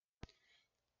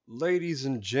Ladies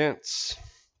and gents,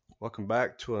 welcome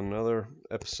back to another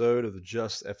episode of the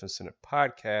Just F and Senate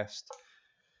podcast.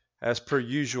 As per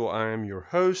usual, I am your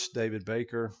host, David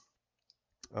Baker.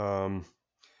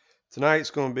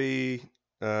 Tonight's going to be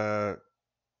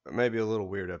maybe a little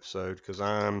weird episode because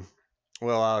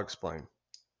I'll explain.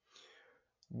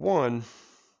 One,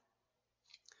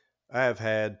 I have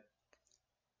had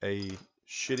a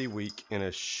shitty week and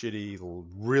a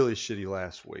really shitty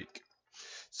last week.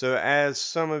 So as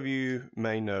some of you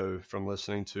may know from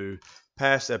listening to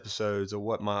past episodes of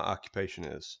what my occupation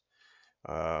is,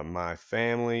 my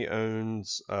family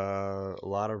owns a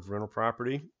lot of rental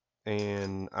property,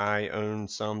 and I own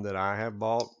some that I have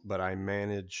bought, but I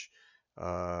manage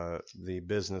the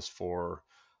business for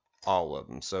all of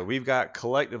them. So we've got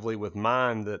collectively with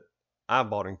mine that I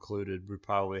bought included, we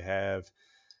probably have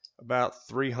about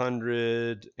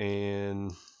 300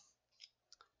 and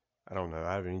I don't know.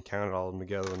 I haven't even counted all of them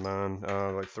together with mine.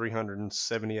 Like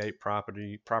 378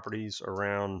 properties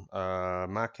around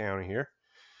my county here.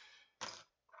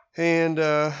 And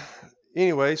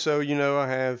anyway, so I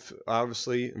have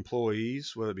obviously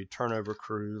employees, whether it be turnover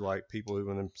crew, like people who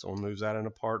when someone moves out of an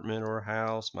apartment or a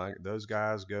house, those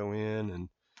guys go in and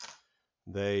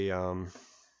they y'all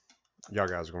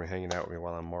guys are gonna be hanging out with me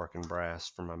while I'm marking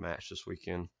brass for my match this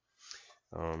weekend.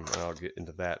 And I'll get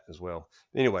into that as well.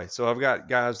 Anyway, so I've got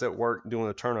guys that work doing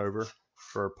the turnover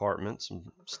for apartments and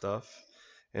stuff.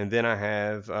 And then I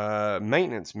have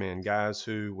maintenance men, guys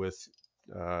who with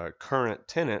current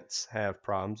tenants have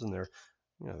problems and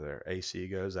their AC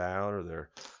goes out or their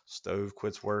stove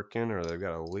quits working or they've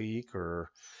got a leak or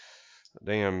a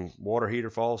damn water heater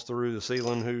falls through the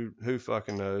ceiling. Who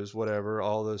fucking knows? Whatever,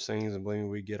 all those things. And believe me,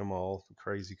 we get them all.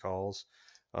 Crazy calls.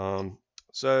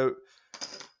 So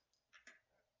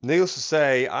needless to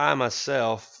say, I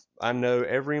know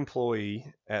every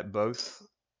employee at both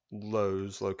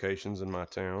Lowe's locations in my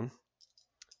town.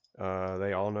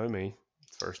 They all know me,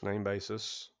 first name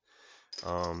basis. So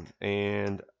I'm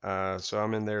in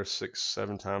there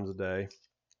 6-7 times a day.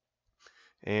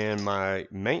 And my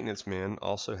maintenance men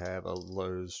also have a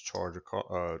Lowe's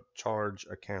charge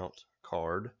account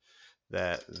card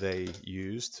that they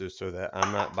use so that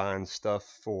I'm not buying stuff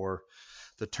for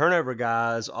the turnover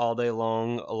guys all day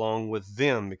long along with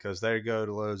them because they go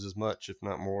to Lowe's as much, if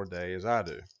not more, a day as I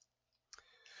do.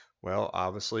 Well,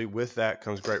 obviously, with that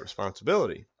comes great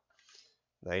responsibility.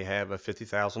 They have a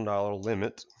 $50,000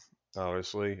 limit,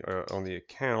 obviously, on the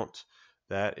account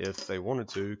that if they wanted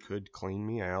to, could clean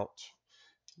me out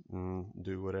and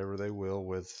do whatever they will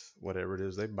with whatever it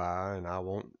is they buy, and I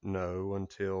won't know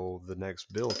until the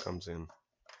next bill comes in,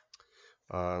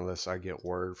 unless I get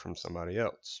word from somebody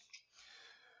else.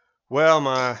 Well,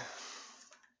 my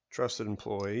trusted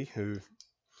employee who,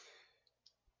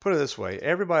 put it this way,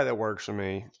 everybody that works for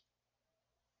me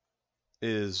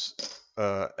is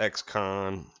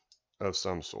ex-con of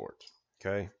some sort,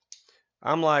 okay?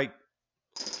 I'm like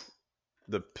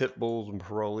the pit bulls and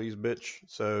parolees, bitch.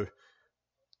 So,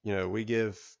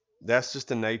 that's just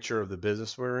the nature of the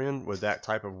business we're in with that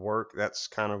type of work. That's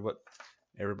kind of what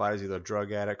everybody's either a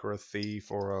drug addict or a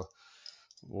thief or a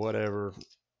whatever.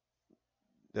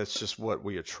 That's just what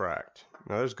we attract.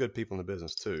 Now, there's good people in the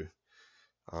business too.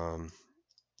 Not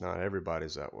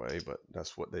everybody's that way, but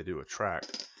that's what they do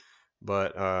attract.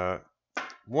 But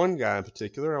one guy in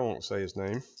particular, I won't say his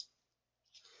name,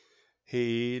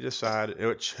 he decided,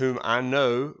 whom I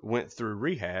know went through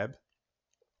rehab.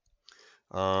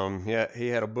 He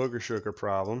had a booger sugar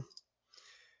problem.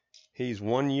 He's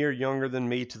 1 year younger than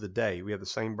me to the day. We have the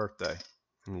same birthday,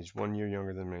 and he's 1 year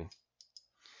younger than me.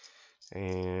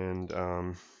 And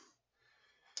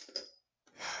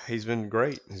he's been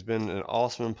great. He's been an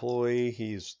awesome employee.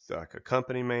 He's like a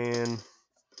company man.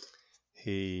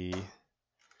 He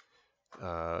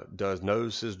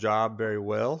knows his job very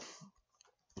well.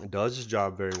 Does his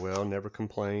job very well. Never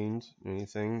complained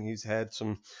anything. He's had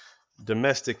some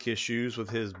domestic issues with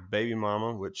his baby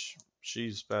mama, which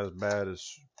she's about as bad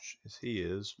as he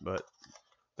is, but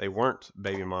they weren't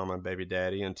baby mama and baby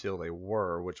daddy until they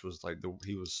were, which was like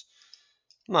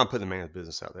I'm not putting the man's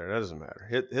business out there. That doesn't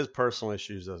matter. His personal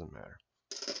issues doesn't matter.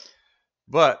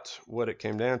 But what it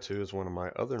came down to is one of my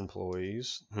other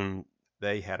employees, whom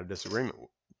they had a disagreement,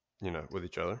 with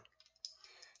each other,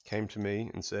 came to me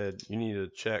and said, "You need to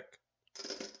check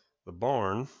the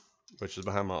barn, which is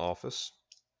behind my office.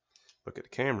 Look at the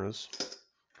cameras.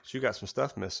 You got some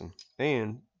stuff missing,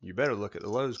 and you better look at the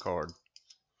Lowe's card."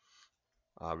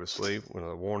 Obviously, with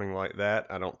a warning like that,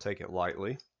 I don't take it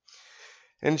lightly.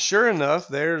 And sure enough,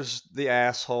 there's the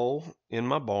asshole in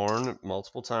my barn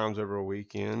multiple times over a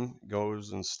weekend,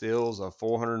 goes and steals a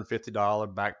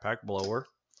 $450 backpack blower,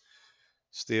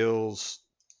 steals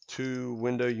 2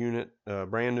 window unit,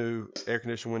 brand new air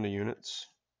conditioned window units.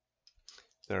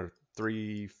 They're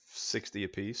 $360 a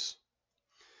piece.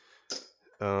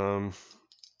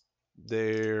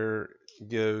 There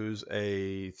goes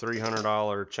a $300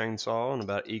 chainsaw and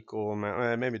about equal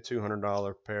amount, maybe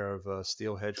 $200 pair of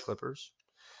steel hedge clippers.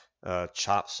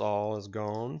 Chop saw is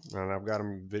gone, and I've got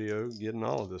them video getting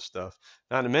all of this stuff.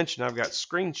 Not to mention, I've got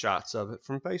screenshots of it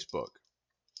from Facebook.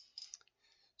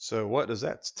 So what does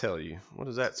that tell you? What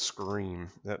does that scream?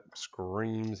 That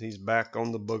screams he's back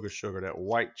on the booger sugar, that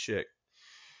white chick.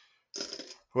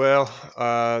 Well,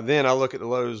 then I look at the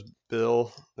Lowe's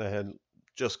bill that had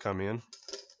just come in,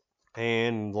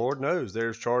 and Lord knows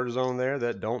there's charges on there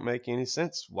that don't make any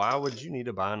sense. Why would you need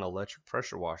to buy an electric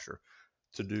pressure washer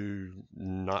to do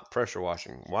not pressure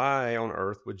washing? Why on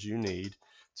earth would you need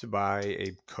to buy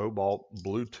a Cobalt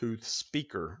Bluetooth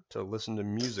speaker to listen to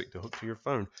music to hook to your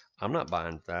phone? I'm not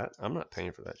buying that. I'm not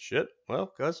paying for that shit. Well,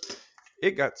 because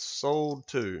it got sold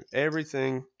too.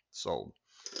 Everything sold.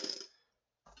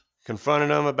 Confronted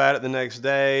him about it the next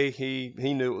day. He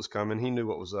knew it was coming. He knew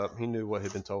what was up. He knew what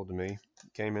had been told to me.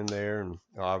 Came in there and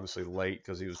obviously late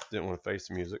because he didn't want to face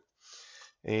the music.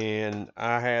 And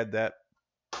I had that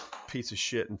piece of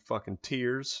shit in fucking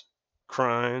tears,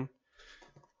 crying,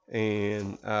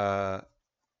 and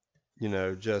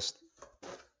just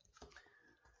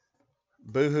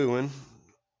boo-hooing.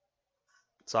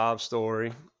 Sob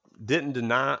story. Didn't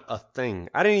deny a thing.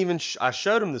 I didn't even. I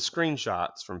showed him the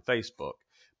screenshots from Facebook,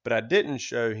 but I didn't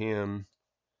show him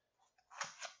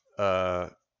the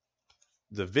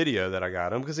video that I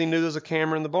got him because he knew there's a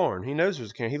camera in the barn. He knows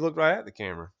there's a camera. He looked right at the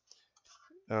camera.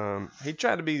 He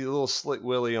tried to be a little slick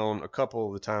willy on a couple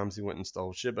of the times he went and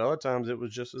stole shit, but other times it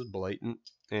was just as blatant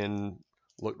and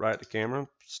looked right at the camera,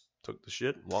 took the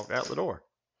shit, and walked out the door.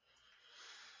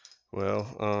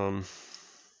 Well,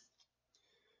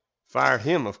 fired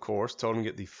him, of course, told him to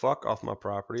get the fuck off my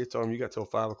property. I told him you got till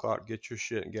 5 o'clock, get your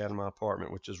shit and get out of my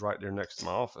apartment, which is right there next to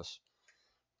my office.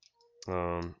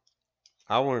 I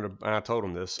told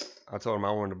him this. I told him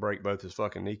I wanted to break both his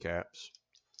fucking kneecaps.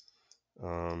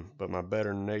 But my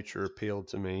better nature appealed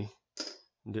to me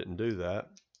and didn't do that.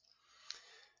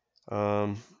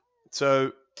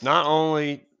 So not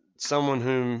only someone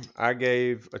whom I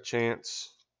gave a chance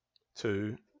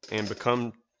to and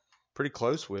become pretty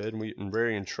close with and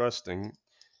very entrusting,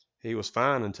 he was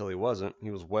fine until he wasn't.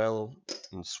 He was well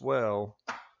and swell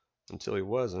until he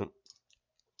wasn't.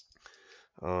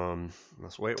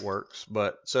 That's the way it works.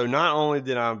 But so not only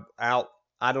did I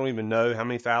don't even know how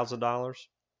many $1,000.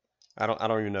 I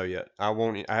don't even know yet. I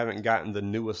haven't gotten the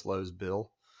newest Lowe's bill.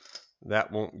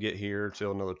 That won't get here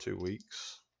till another 2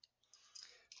 weeks.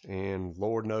 And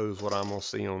Lord knows what I'm going to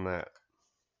see on that.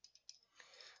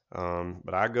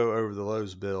 But I go over the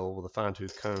Lowe's bill with a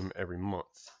fine-tooth comb every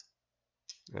month.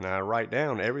 And I write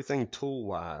down everything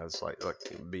tool-wise, like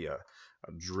it would be a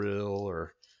drill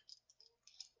or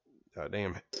a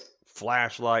damn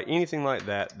flashlight, anything like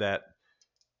that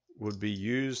would be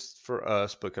used for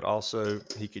us, but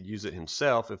he could use it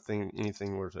himself if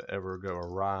anything were to ever go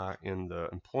awry in the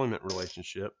employment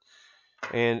relationship,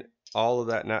 and all of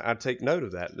that. Now I take note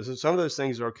of that. Some of those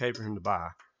things are okay for him to buy,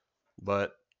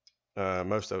 but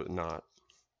most of it not.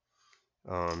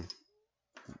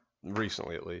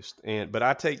 Recently at least, but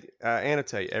I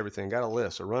annotate everything. Got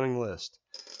a running list.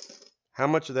 How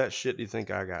much of that shit do you think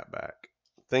I got back?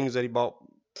 Things that he bought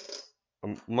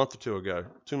a month or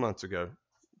 2 months ago,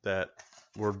 that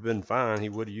would have been fine. He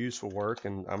would have used for work,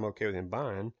 and I'm okay with him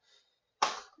buying.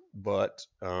 But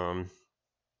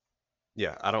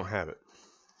yeah, I don't have it.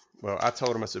 Well, I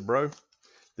told him, I said, bro,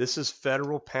 this is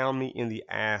federal pound me in the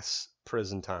ass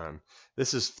prison time.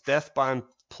 This is theft by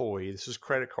employee. This is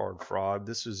credit card fraud.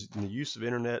 This is the use of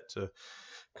internet to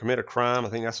commit a crime. I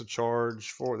think that's a charge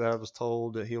for that I was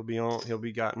told that he'll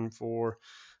be gotten for.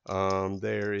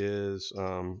 There is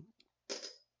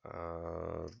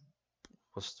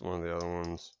what's one of the other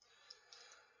ones?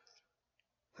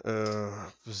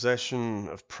 Possession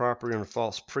of property under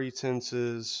false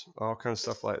pretenses, all kinds of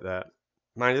stuff like that.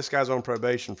 Mind, this guy's on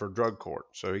probation for drug court,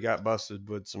 so he got busted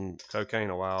with some cocaine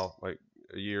a while, like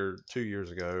 2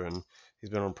 years ago, and he's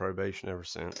been on probation ever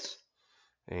since.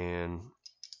 And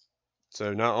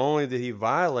so not only did he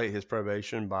violate his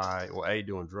probation by, well, A,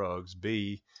 doing drugs,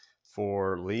 B,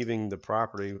 for leaving the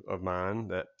property of mine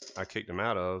that I kicked him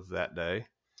out of that day,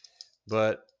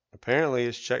 but apparently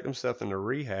he's checked himself into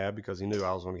rehab because he knew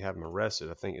I was going to have him arrested.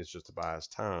 I think it's just to buy his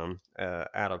time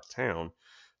out of town.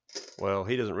 Well,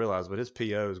 he doesn't realize, but his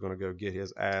PO is going to go get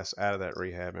his ass out of that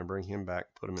rehab and bring him back,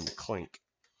 put him in the clink.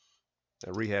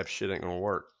 That rehab shit ain't going to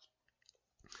work.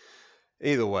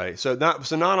 either way, so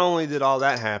not only did all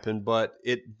that happen, but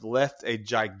it left a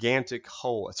gigantic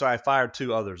hole. So I fired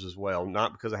 2 others as well,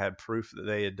 not because I had proof that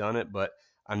they had done it, but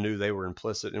I knew they were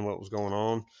implicit in what was going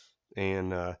on.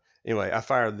 And anyway, I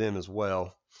fired them as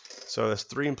well. So that's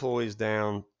 3 employees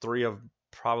down, 3 of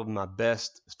probably my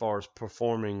best as far as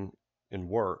performing in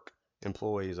work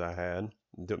employees I had.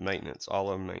 Maintenance, all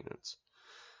of them maintenance.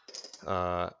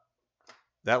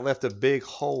 That left a big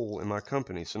hole in my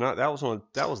company. So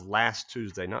that was last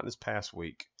Tuesday, not this past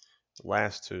week.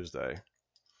 Last Tuesday.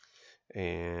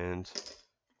 And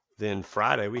then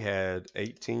Friday we had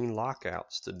 18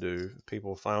 lockouts to do.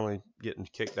 People finally getting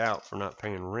kicked out for not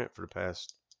paying rent for the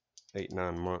past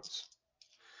 8-9 months.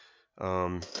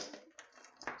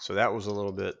 So that was a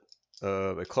little bit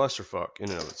of a clusterfuck in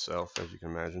and of itself, as you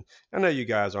can imagine. I know you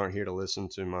guys aren't here to listen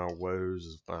to my woes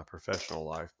of my professional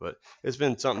life, but it's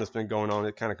been something that's been going on.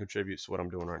 It kind of contributes to what I'm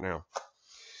doing right now.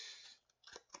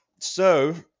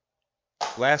 So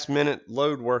last minute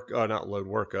not load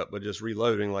workup, but just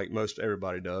reloading like most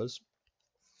everybody does.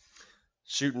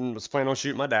 Was planning on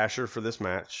shooting my dasher for this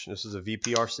match. This is a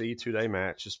VPRC 2-day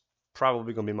match. It's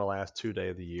probably going to be my last 2-day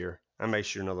of the year. I may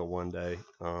shoot another 1 day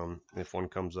if one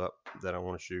comes up that I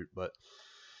want to shoot. But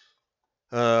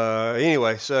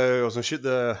anyway, so I was going to shoot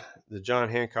the John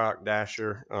Hancock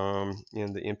dasher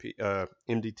in the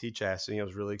MDT chassis. I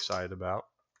was really excited about.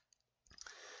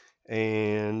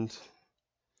 And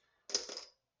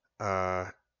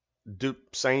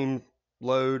same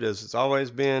load as it's always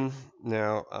been.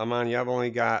 Now, mind you, I've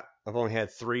only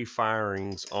had 3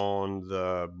 firings on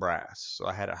the brass. So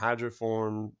I had a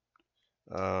hydroform,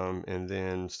 and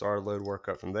then started load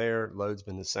workup from there. Load's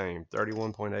been the same,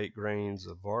 31.8 grains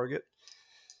of Varget,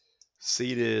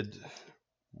 seeded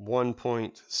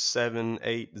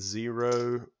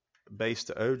 1.780 base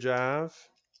to ogive.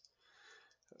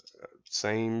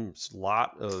 Same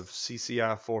lot of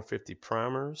CCI 450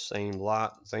 primers, same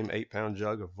 8-pound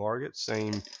jug of Varget,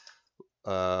 same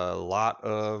lot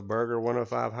of Berger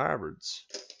 105 hybrids.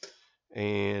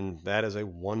 And that is a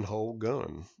 1-hole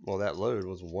gun. Well, that load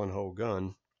was a 1-hole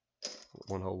gun,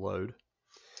 1-hole load.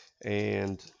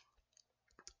 And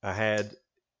I had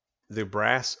the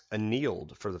brass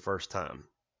annealed for the first time.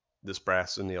 This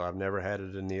brass anneal, I've never had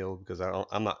it annealed because I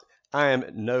am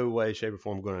in no way, shape, or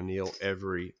form going to anneal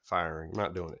every firing. I'm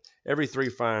not doing it. Every 3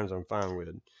 firings I'm fine with,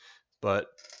 but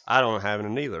I don't have an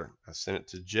annealer. I sent it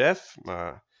to Jeff,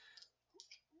 my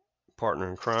partner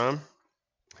in crime.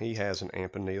 He has an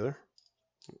amp annealer,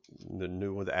 the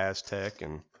new one, the Aztec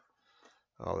and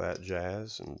all that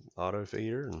jazz, and auto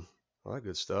feeder and all that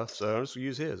good stuff. So I just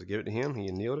use his. I give it to him. He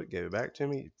annealed it, gave it back to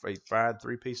me. He fired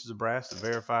 3 pieces of brass to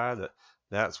verify that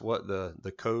that's what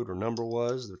the code or number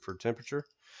was for temperature.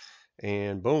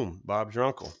 And boom, Bob's your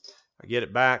uncle. I get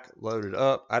it back, load it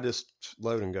up. I just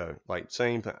load and go. Like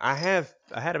same thing. I had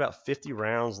about 50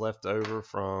 rounds left over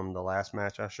from the last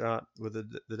match I shot with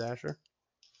the dasher.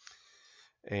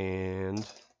 And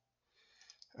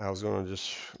I was going to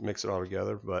just mix it all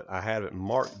together, but I have it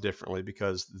marked differently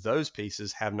because those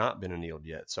pieces have not been annealed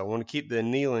yet. So I want to keep the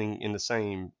annealing in the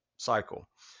same cycle.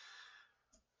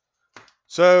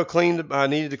 So I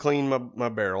needed to clean my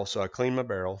barrel, so I cleaned my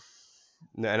barrel.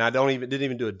 And I didn't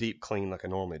even do a deep clean like I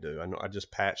normally do. I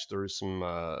just patched through some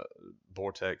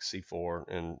Vortex C4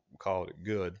 and called it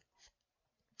good.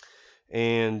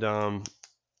 And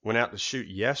went out to shoot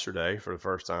yesterday for the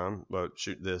first time, but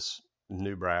shoot this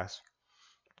new brass.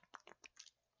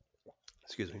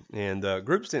 Excuse me. And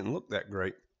groups didn't look that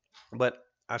great, but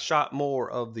I shot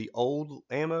more of the old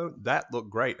ammo. That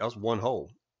looked great. That was 1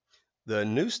 hole. The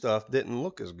new stuff didn't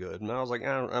look as good, and I was like,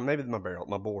 maybe my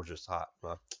bore's just hot.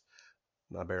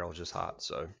 My barrel's just hot,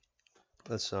 so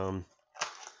let's I'll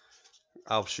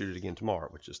shoot it again tomorrow,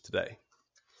 which is today.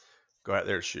 Go out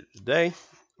there to shoot it today.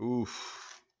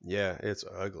 Oof, yeah, it's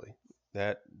ugly.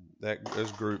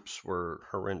 Those groups were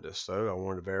horrendous. So I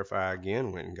wanted to verify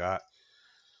again. Went and got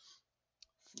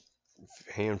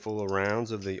a handful of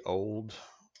rounds of the old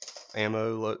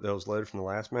ammo that was loaded from the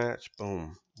last match.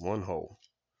 Boom, 1 hole.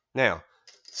 Now,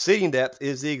 seating depth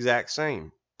is the exact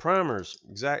same. Primers,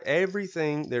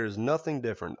 everything. There is nothing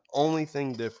different. The only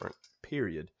thing different,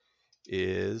 period,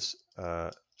 is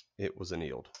it was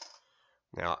annealed.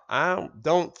 Now, I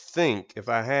don't think, if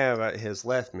I have, it has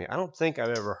left me. I don't think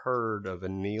I've ever heard of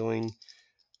annealing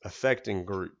affecting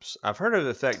groups. I've heard of it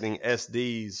affecting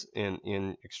SDs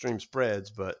in extreme spreads,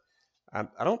 but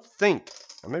I don't think,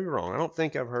 I may be wrong, I don't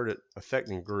think I've heard it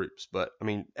affecting groups. But I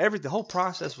mean, the whole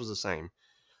process was the same.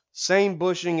 Same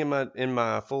bushing in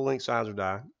my full length sizer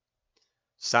die,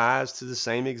 size to the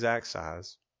same exact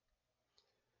size,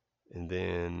 and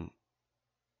then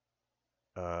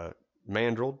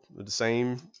mandrel with the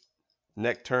same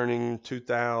neck turning, tooth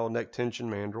thou, neck tension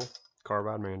mandrel,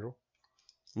 carbide mandrel.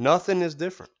 Nothing is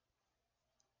different.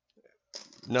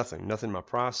 Nothing in my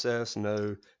process,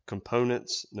 no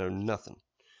components, no nothing.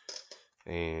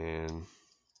 And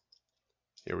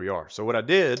here we are. So what I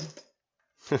did,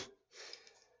 I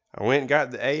went and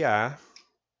got the AI.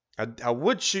 I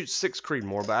would shoot 6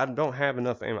 Creedmoor, but I don't have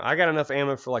enough ammo. I got enough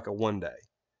ammo for like a 1 day.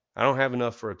 I don't have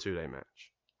enough for a 2-day match.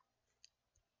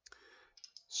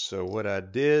 So what I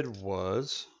did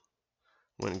was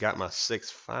went and got my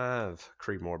 6.5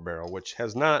 Creedmoor barrel, which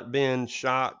has not been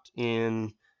shot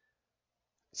in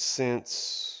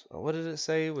since, what did it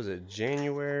say? Was it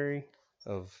January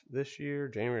of this year?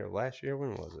 January of last year?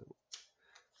 When was it?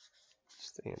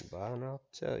 Stand by and I'll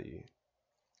tell you.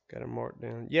 Got it marked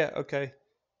down. Yeah, okay.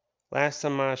 Last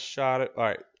time I shot it, all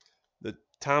right, the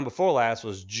time before last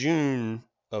was June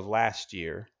of last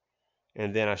year.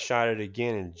 And then I shot it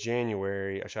again in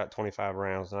January. I shot 25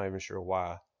 rounds, not even sure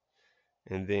why.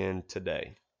 And then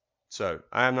today. So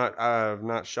I have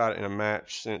not shot it in a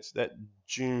match since that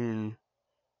June.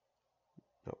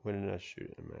 No, when did I shoot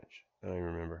it in a match? I don't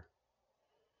even remember.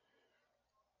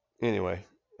 Anyway,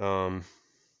 I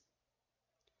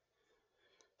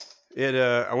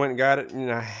went and got it,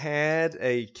 and I had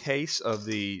a case of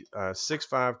the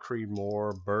 6.5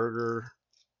 Creedmoor Berger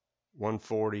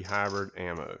 140 hybrid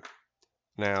ammo.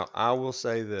 Now, I will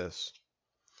say this.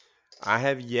 I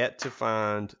have yet to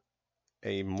find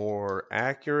a more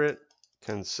accurate,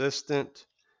 consistent,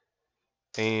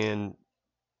 and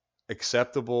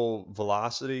acceptable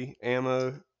velocity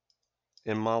ammo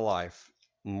in my life,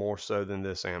 more so than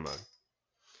this ammo.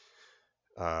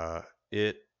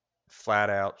 It flat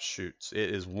out shoots. It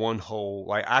is one hole.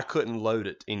 Like, I couldn't load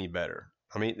it any better.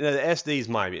 I mean, the SDs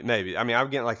maybe. I mean, I'm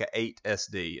getting like an 8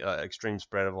 SD, extreme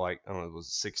spread of like, I don't know, it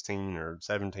was 16 or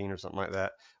 17 or something like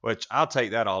that, which I'll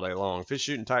take that all day long. If it's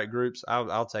shooting tight groups,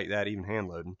 I'll take that, even hand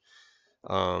loading.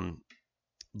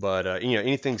 But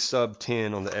anything sub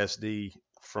 10 on the SD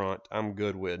front, I'm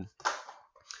good with.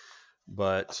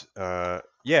 But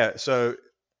yeah, so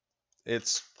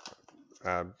it's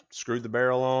screwed the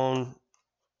barrel on,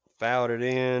 fouled it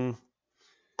in,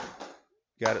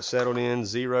 got it settled in,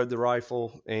 zeroed the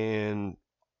rifle, and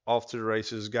off to the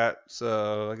races. Got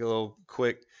like a little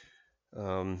quick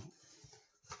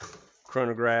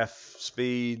chronograph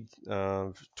speed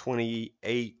of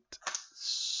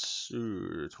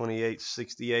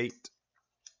 2868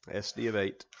 SD of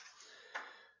 8.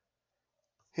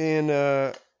 And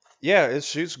yeah, it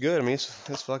shoots good. I mean,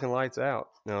 it's fucking lights out.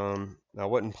 I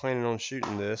wasn't planning on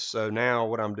shooting this, so now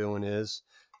what I'm doing is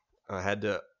I had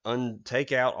to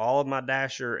take out all of my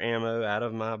dasher ammo out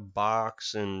of my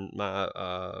box and my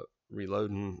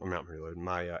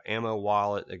my ammo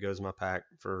wallet that goes in my pack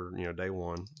for day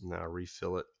 1, and I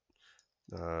refill it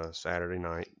Saturday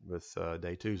night with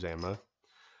day 2's ammo.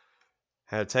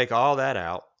 Had to take all that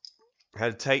out.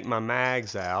 Had to take my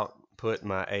mags out, put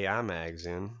my AI mags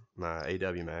in, my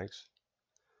AW mags.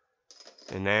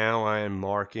 And now I am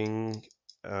marking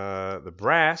the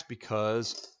brass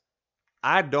because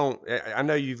I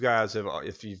know you guys have,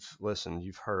 if you've listened,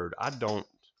 you've heard, I don't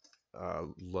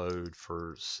load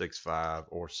for 6.5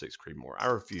 or 6 Creedmoor. I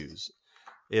refuse.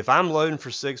 If I'm loading for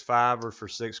 6.5 or for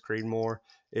 6 Creedmoor,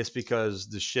 it's because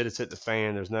the shit has hit the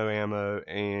fan, there's no ammo,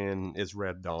 and it's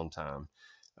red dawn time.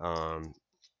 And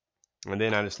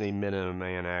then I just need minimum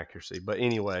man accuracy. But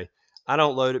anyway, I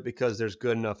don't load it because there's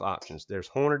good enough options. There's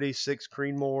Hornady 6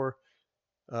 Creedmoor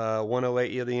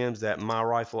 108 LDMs that my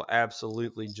rifle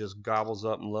absolutely just gobbles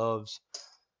up and loves.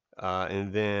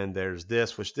 And then there's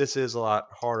this, which this is a lot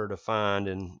harder to find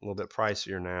and a little bit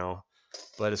pricier now.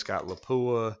 But it's got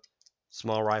Lapua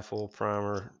small rifle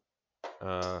primer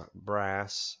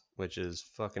brass, which is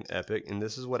fucking epic. And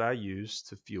this is what I use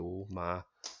to fuel my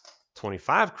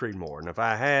 25 Creedmoor. And if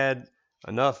I had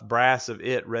enough brass of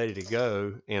it ready to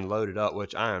go and loaded up,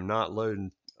 which I am not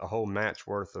loading a whole match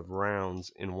worth of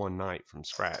rounds in one night from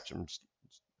scratch.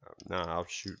 I'll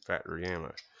shoot factory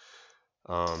ammo.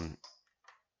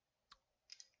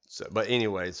 But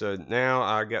anyway, so now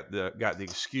I got the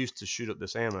excuse to shoot up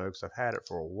this ammo because I've had it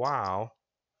for a while.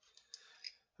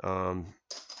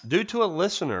 Due to a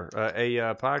listener,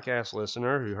 a podcast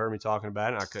listener who heard me talking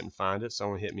about it, and I couldn't find it.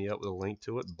 Someone hit me up with a link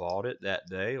to it, bought it that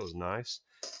day. It was nice.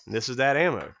 And this is that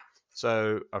ammo.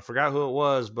 So I forgot who it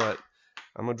was, but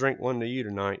I'm going to drink one to you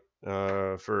tonight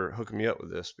for hooking me up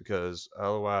with this, because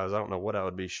otherwise I don't know what I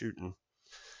would be shooting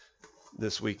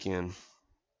this weekend.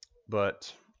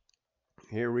 But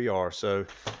here we are. So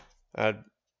I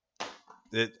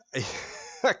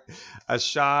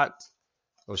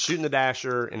was shooting the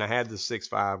dasher, and I had the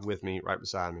 6.5 with me right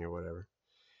beside me or whatever.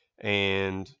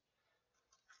 And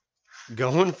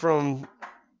going from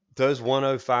those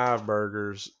 105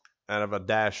 burgers out of a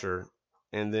dasher,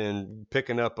 and then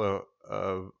picking up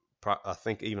I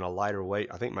think even a lighter weight.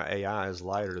 I think my AI is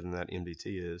lighter than that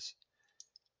MDT is.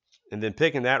 And then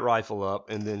picking that rifle up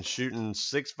and then shooting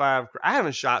 6.5. I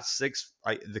haven't shot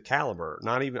the caliber.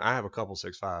 Not even. I have a couple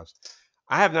 6.5s.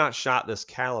 I have not shot this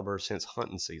caliber since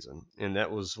hunting season, and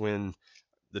that was when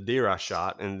the deer I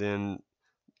shot, and then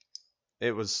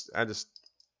it was I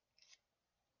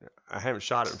haven't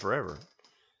shot it in forever.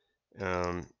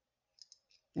 6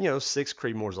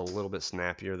 Creedmoor's a little bit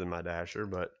snappier than my dasher,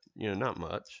 but not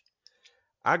much.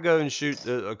 I go and shoot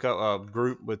a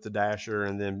group with the dasher,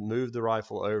 and then move the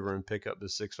rifle over and pick up the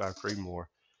 6.5 Creedmoor.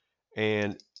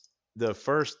 And the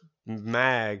first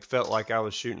mag felt like I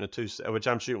was shooting which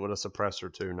I'm shooting with a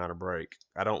suppressor too, not a brake.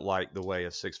 I don't like the way a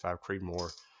 6.5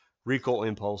 Creedmoor recoil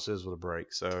impulse is with a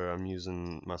brake, so I'm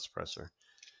using my suppressor.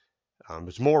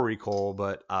 It's more recoil,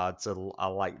 but I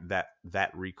like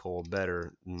that recoil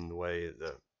better than the way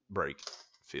the brake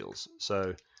feels.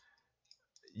 So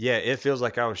yeah, it feels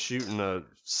like I was shooting a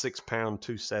 6-pound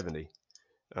 270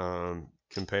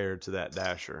 compared to that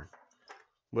dasher,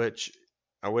 which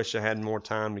I wish I had more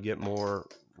time to get more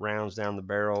rounds down the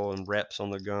barrel and reps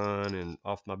on the gun and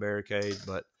off my barricade,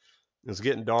 but it was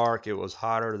getting dark. It was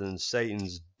hotter than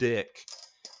Satan's dick,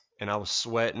 and I was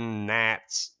sweating.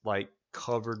 Gnats like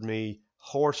covered me.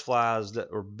 Horseflies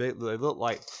that were big, they looked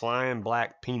like flying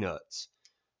black peanuts,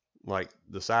 like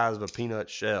the size of a peanut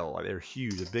shell. Like, they're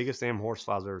huge, the biggest damn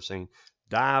horseflies I've ever seen.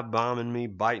 Dive bombing me,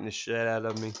 biting the shit out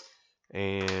of me,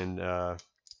 and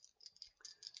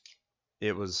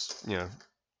it was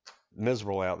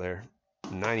miserable out there.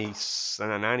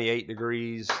 98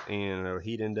 degrees and a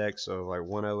heat index of like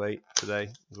 108 today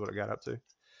is what it got up to.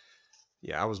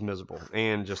 Yeah, I was miserable,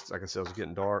 and just like I said, it was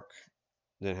getting dark.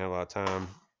 Didn't have a lot of time.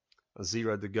 I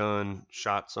zeroed the gun,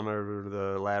 shot some over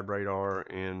the lab radar,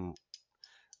 and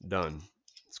done.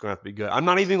 It's going to have to be good. I'm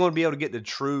not even going to be able to get the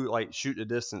true, shoot the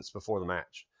distance before the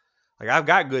match. Like, I've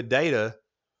got good data,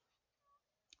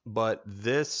 but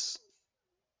this,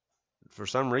 for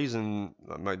some reason,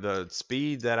 the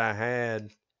speed that I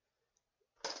had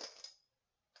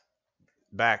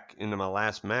back into my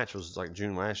last match was like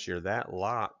June last year. That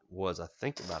lot was, I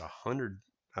think, about 100.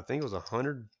 I think it was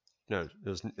 100. No,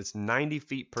 it's 90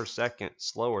 feet per second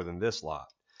slower than this lot.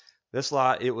 This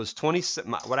lot, it was 20.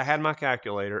 What I had in my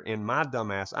calculator, and my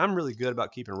dumbass, I'm really good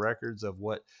about keeping records of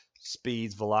what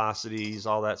speeds, velocities,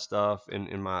 all that stuff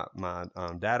in my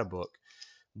data book.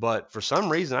 But for some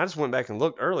reason, I just went back and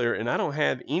looked earlier, and I don't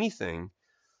have anything,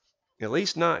 at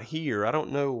least not here. I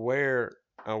don't know where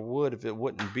I would if it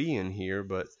wouldn't be in here,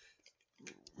 but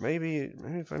maybe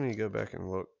if I need to go back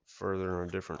and look further in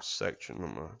a different section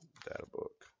of my data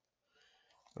book.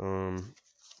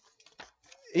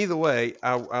 Either way,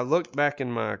 I looked back in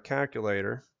my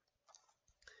calculator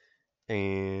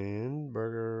and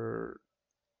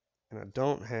I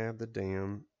don't have the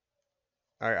damn.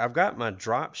 I've got my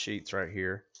drop sheets right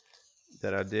here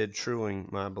that I did truing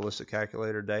my ballistic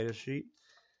calculator data sheet,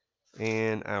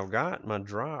 and I've got my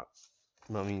drop.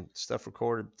 I mean, stuff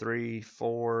recorded 3,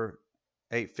 4,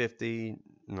 850,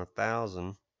 and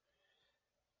 1,000.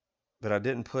 But I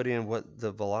didn't put in what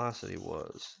the velocity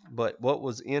was. But what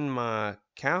was in my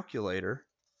calculator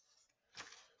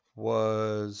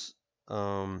was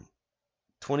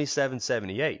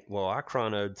 2778. Well, I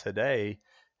chronoed today,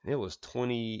 and it was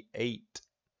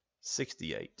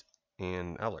 2868.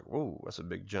 And I was like, whoa, that's a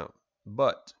big jump.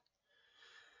 But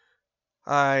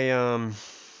I'm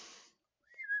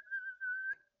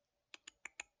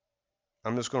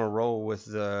just going to roll with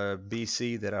the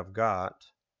BC that I've got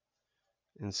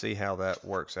and see how that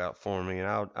works out for me. And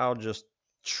I'll just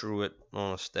true it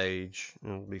on a stage.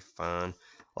 It'll be fine.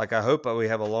 Like, I hope we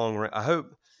have a long range. I don't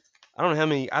know how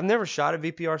many. I've never shot at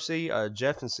VPRC.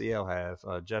 Jeff and CL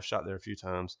have. Jeff shot there a few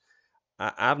times.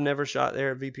 I've never shot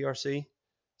there at VPRC,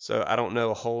 so I don't know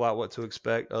a whole lot what to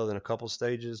expect other than a couple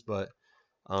stages. But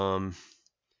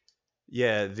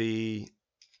yeah,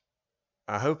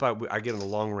 I hope I get on the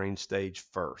long range stage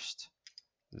first.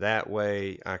 That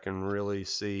way I can really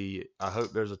see. I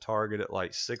hope there's a target at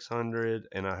like 600,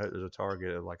 and I hope there's a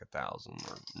target at like 1,000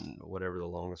 or whatever the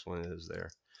longest one is there.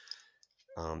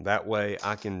 That way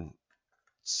I can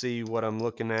see what I'm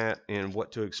looking at and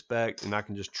what to expect, and I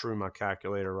can just true my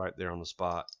calculator right there on the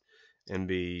spot and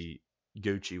be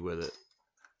Gucci with it.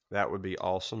 That would be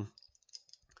awesome.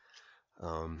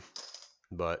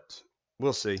 But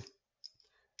we'll see.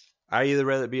 I either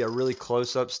rather it be a really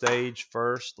close-up stage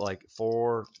first, like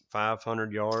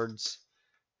 400-500 yards,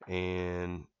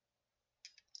 and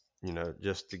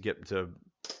just to get to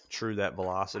true that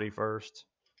velocity first.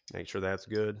 Make sure that's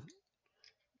good.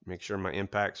 Make sure my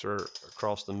impacts are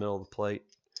across the middle of the plate.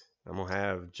 I'm going to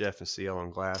have Jeff and CL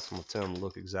on glass. I'm going to tell them to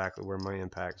look exactly where my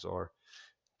impacts are.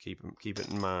 Keep it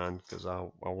in mind because I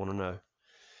want to know.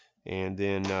 And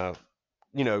then,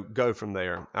 go from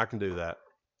there. I can do that.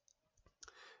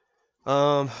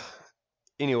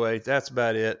 Anyway, that's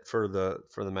about it for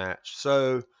the match.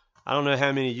 So I don't know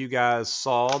how many of you guys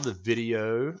saw the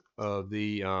video of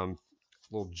the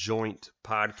little joint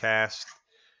podcast.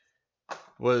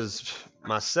 Was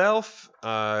myself,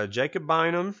 Jacob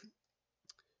Bynum.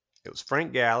 It was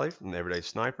Frank Galley from the Everyday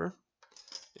Sniper,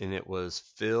 and it was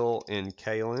Phil and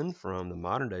Kaylin from the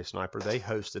Modern Day Sniper. They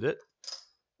hosted it.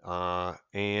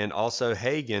 And also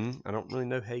Hagen. I don't really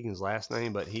know Hagen's last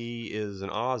name, but he is an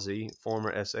Aussie,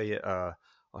 former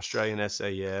Australian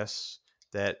SAS,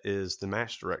 that is the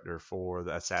match director for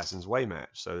the Assassin's Way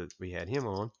match. So we had him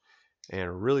on, and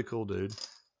a really cool dude.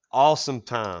 Awesome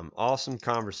time, awesome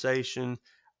conversation.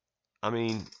 I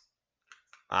mean,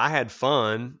 I had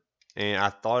fun, and I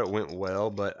thought it went well,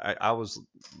 but I was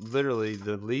literally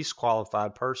the least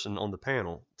qualified person on the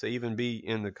panel to even be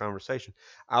in the conversation.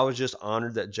 I was just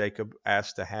honored that Jacob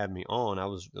asked to have me on. I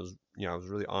was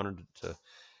really honored to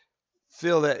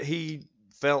feel that he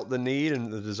felt the need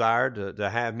and the desire to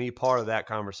have me part of that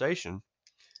conversation.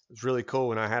 It was really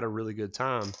cool, and I had a really good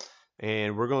time.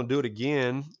 And we're going to do it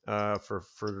again for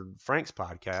Frank's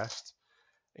podcast,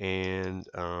 and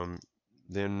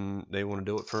then they want to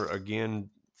do it for again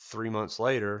 3 months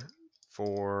later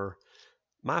for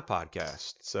my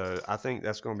podcast. So I think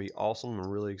that's going to be awesome. I'm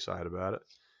really excited about it.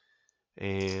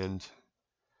 And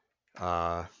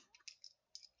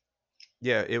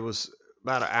yeah, it was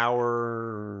about an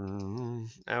hour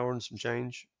and some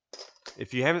change.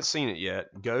 If you haven't seen it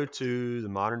yet, go to the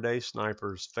Modern Day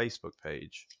Snipers Facebook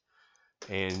page,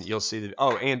 and you'll see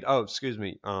the. Excuse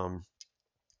me.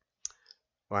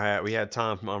 We had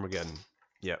Tom from Armageddon.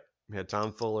 Yep, we had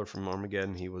Tom Fuller from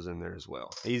Armageddon. He was in there as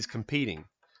well. He's competing.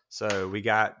 So we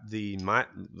got the I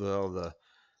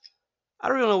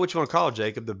don't really know what you want to call it,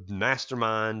 Jacob, the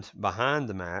mastermind behind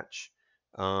the match.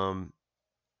 And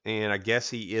I guess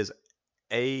he is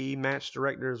a match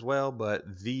director as well, but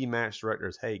the match director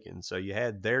is Hagen. So you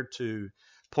had their 2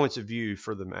 points of view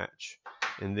for the match,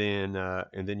 and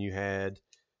then you had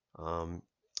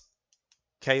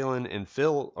Kaylin and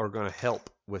Phil are going to help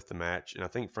with the match, and I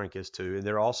think Frank is too. And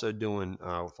they're also doing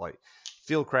like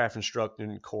fieldcraft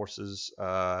instructing courses,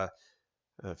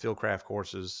 fieldcraft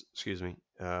courses,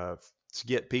 to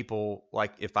get people,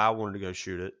 like if I wanted to go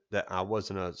shoot it, that I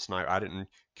wasn't a sniper. I didn't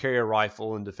carry a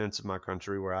rifle in defense of my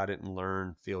country, where I didn't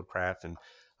learn fieldcraft and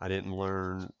I didn't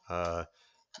learn,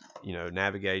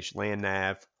 navigation, land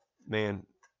nav. Man,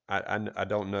 I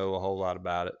don't know a whole lot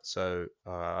about it. So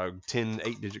 10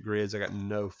 8-digit grids, I got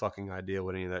no fucking idea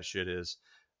what any of that shit is.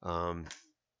 But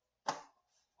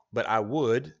I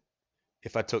would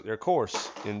if I took their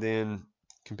course and then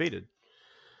competed.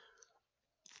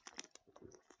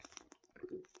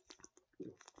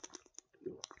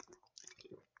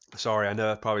 Sorry, I know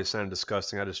that probably sounded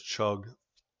disgusting. I just chugged.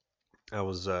 I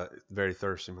was very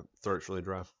thirsty. My throat's really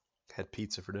dry. Had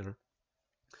pizza for dinner.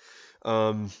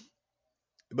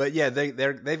 But yeah,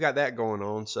 they've got that going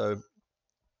on. So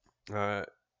that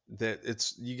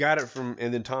you got it from,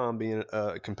 and then Tom being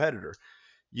a competitor,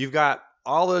 you've got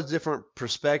all those different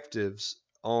perspectives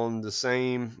on the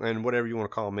same, and whatever you want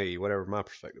to call me, whatever my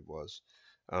perspective was.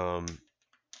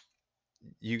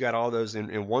 You got all those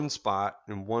in one spot,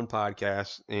 in one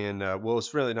podcast, and well,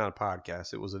 it's really not a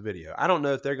podcast. It was a video. I don't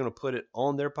know if they're going to put it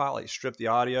on their pod, like strip the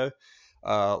audio,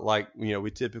 like we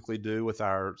typically do with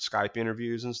our Skype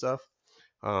interviews and stuff.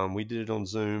 We did it on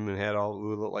Zoom and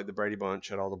we looked like the Brady Bunch,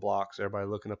 had all the blocks, everybody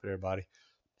looking up at everybody.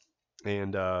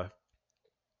 And I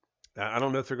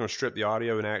don't know if they're going to strip the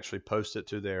audio and actually post it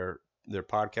to their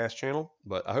podcast channel,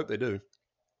 but I hope they do.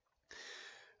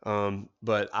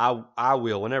 But I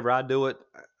will, whenever I do it,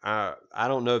 I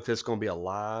don't know if it's going to be a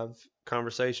live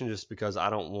conversation, just because I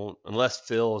don't want, unless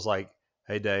Phil is like,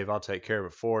 hey Dave, I'll take care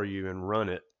of it for you and run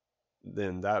it,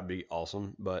 then that'd be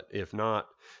awesome. But if not,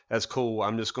 that's cool.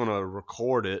 I'm just going to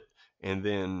record it and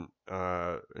then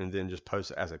just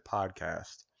post it as a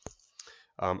podcast.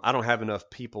 I don't have enough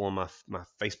people on my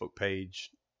Facebook page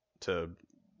to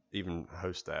even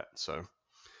host that. So,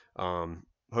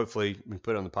 hopefully we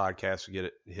put it on the podcast, we get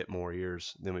it hit more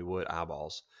ears than we would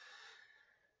eyeballs.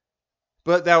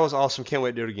 But that was awesome. Can't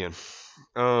wait to do it again.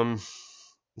 Let's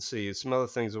see, some other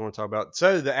things I want to talk about.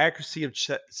 So the accuracy of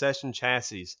session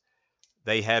chassis,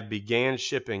 they have began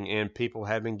shipping and people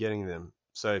have been getting them.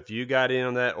 So if you got in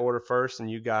on that order first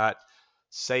and you got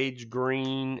sage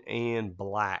green and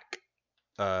black,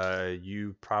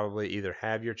 you probably either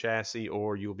have your chassis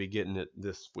or you'll be getting it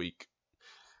this week.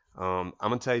 I'm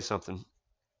gonna tell you something.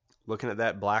 Looking at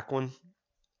that black one,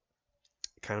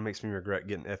 kind of makes me regret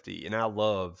getting FDE, and I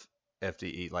love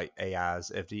FDE, like AI's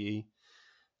FDE.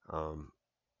 Um,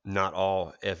 Not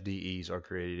all FDEs are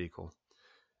created equal,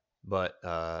 but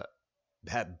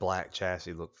that black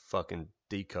chassis looked fucking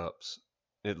D cups.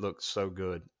 It looked so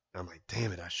good. I'm like,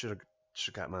 damn it, I should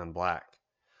have got mine black.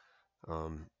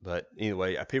 But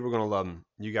anyway, people are gonna love them.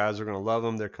 You guys are gonna love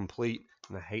them. They're complete,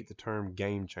 and I hate the term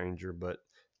game changer, but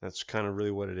that's kind of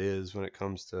really what it is when it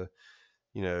comes to,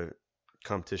 you know,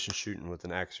 competition shooting with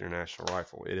an Axeon National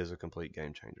Rifle. It is a complete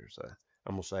game changer. So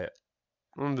I'm gonna say it.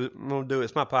 I'm gonna do it.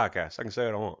 It's my podcast. I can say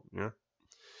what I want. You know.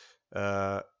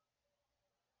 A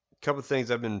couple of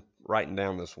things I've been writing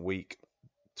down this week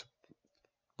to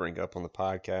bring up on the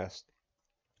podcast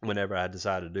whenever I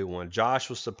decide to do one. Josh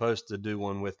was supposed to do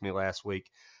one with me last week.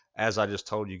 As I just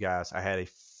told you guys, I had a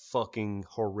fucking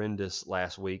horrendous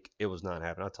last week. It was not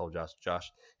happening. I told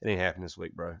Josh, it ain't happening this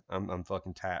week, bro. I'm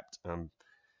fucking tapped. When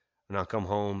I come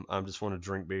home, I just want to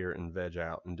drink beer and veg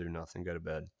out and do nothing, go to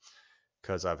bed,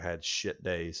 because I've had shit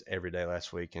days every day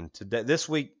last week. And this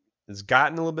week, it's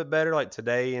gotten a little bit better. Like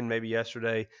today and maybe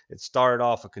yesterday, it started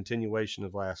off a continuation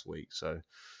of last week. So,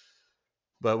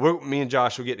 but me and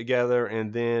Josh will get together,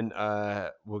 and then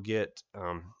we'll get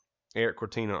Eric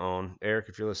Cortina on. Eric,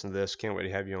 if you're listening to this, can't wait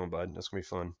to have you on, bud. That's gonna be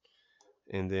fun.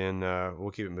 And then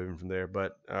we'll keep it moving from there.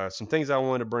 But some things I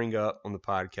wanted to bring up on the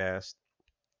podcast,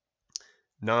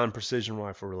 non-precision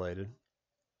rifle related.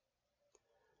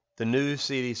 The new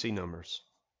CDC numbers.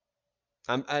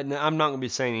 I'm not going to be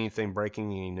saying anything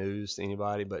breaking any news to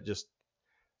anybody, but just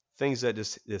things that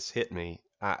just hit me.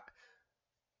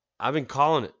 I've been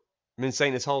calling it. I've been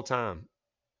saying this whole time.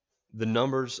 The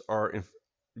numbers are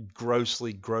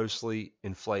grossly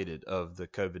inflated of the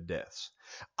COVID deaths.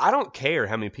 I don't care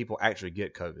how many people actually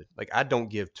get COVID. Like, I don't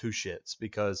give two shits,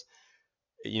 because,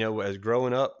 you know, as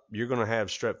growing up, you're going to have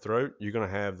strep throat. You're going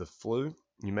to have the flu.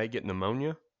 You may get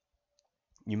pneumonia.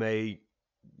 You may,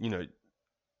 you know,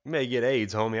 you may get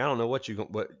AIDS, homie. I don't know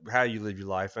how you live your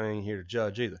life. I ain't here to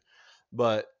judge either.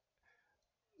 But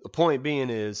the point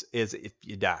being is if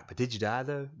you die. But did you die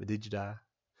though? But did you die?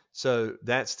 So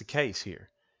that's the case here.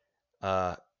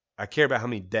 I care about how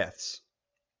many deaths.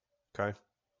 Okay.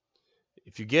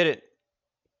 If you get it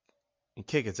and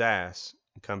kick its ass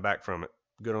and come back from it,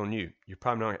 good on you. You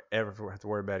probably don't ever have to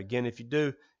worry about it again. If you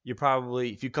do,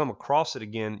 if you come across it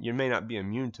again, you may not be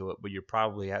immune to it, but you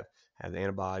probably have the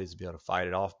antibodies to be able to fight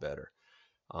it off better.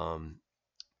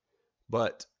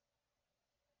 But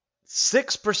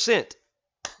 6%.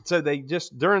 So they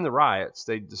just, during the riots,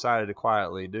 they decided to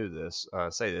quietly do this,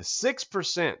 say this.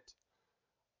 6%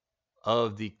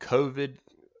 of the COVID,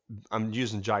 I'm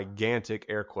using gigantic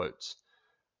air quotes,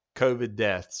 COVID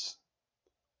deaths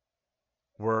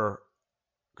were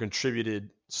contributed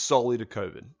solely to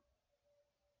COVID.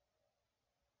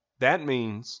 That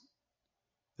means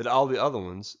that all the other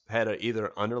ones had either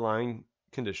an underlying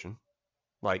condition,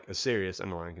 like a serious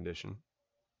underlying condition,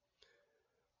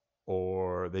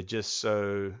 or they just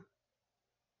so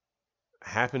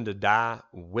happened to die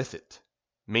with it,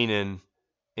 meaning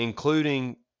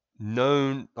including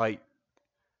known, like,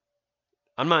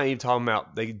 I'm not even talking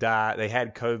about they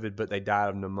had COVID but they died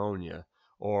of pneumonia,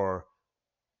 or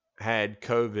had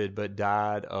COVID but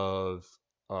died of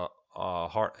a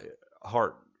heart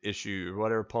issue or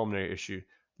whatever, pulmonary issue.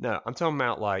 No, I'm talking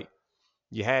about like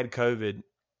you had COVID,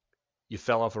 you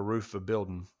fell off a roof of a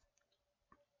building.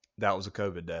 That was a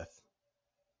COVID death.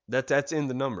 That's in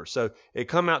the number. So it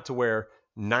come out to where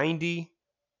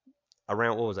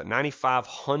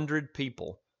 9,500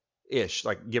 people ish,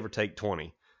 like give or take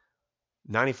 20,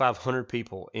 9,500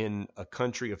 people in a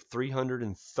country of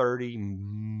 330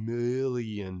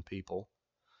 million people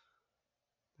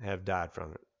have died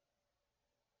from it.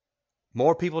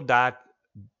 More people died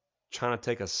trying to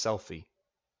take a selfie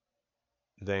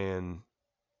than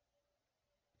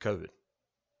COVID.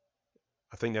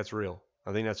 I think that's real.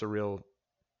 I think that's a real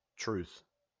truth,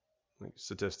 like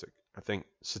statistic. I think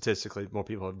statistically more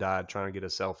people have died trying to get a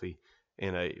selfie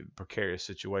in a precarious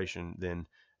situation than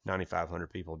 9,500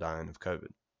 people dying of COVID,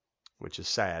 which is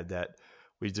sad that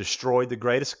we destroyed the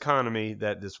greatest economy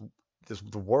that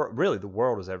the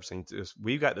world has ever seen.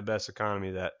 We've got the best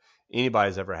economy that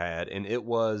anybody's ever had, and it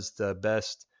was the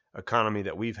best economy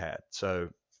that we've had. So,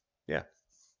 yeah,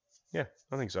 I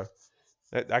think so.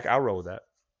 I'll roll with that.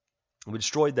 We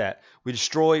destroyed that. We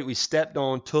stepped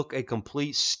on, took a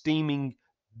complete steaming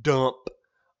dump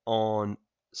on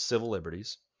civil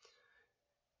liberties.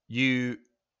 You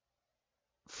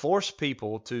force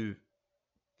people to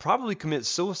probably commit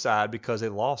suicide because they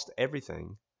lost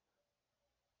everything.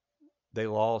 They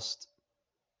lost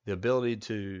the ability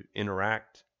to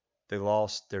interact. They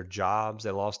lost their jobs. They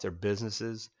lost their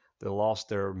businesses. They lost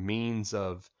their means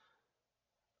of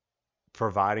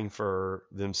providing for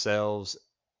themselves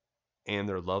and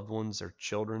their loved ones, their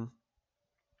children.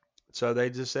 So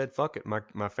they just said, fuck it.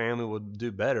 My family would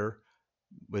do better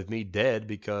with me dead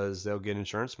because they'll get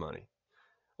insurance money.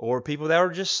 Or people that were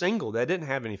just single, that didn't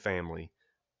have any family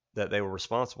that they were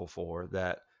responsible for,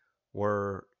 that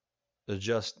were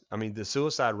just, I mean, the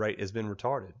suicide rate has been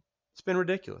retarded. It's been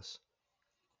ridiculous.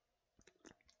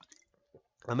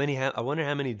 I wonder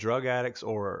how many drug addicts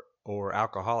or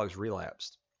alcoholics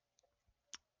relapsed.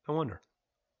 I wonder.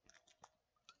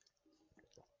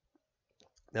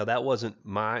 Now, that wasn't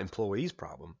my employee's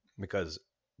problem because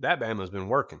that Bama's been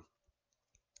working.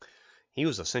 He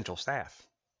was essential staff.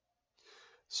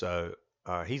 So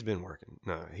he's been working.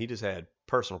 No, he just had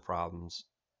personal problems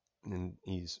and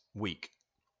he's weak,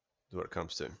 is what it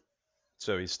comes to.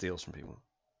 So he steals from people.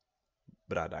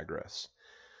 But I digress.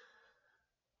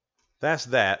 That's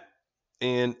that.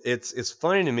 And it's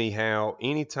funny to me how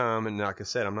anytime, and like I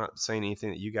said, I'm not saying anything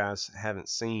that you guys haven't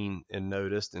seen and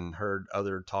noticed and heard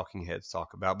other talking heads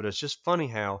talk about, but it's just funny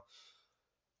how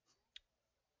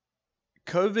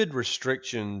COVID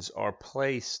restrictions are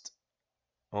placed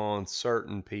on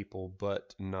certain people,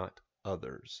 but not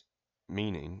others.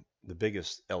 Meaning, the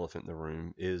biggest elephant in the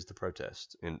room is the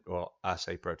protest. And, well, I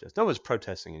say protest. No one's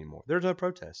protesting anymore. There's no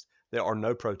protest. There are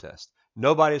no protests.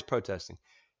 Nobody is protesting.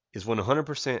 It's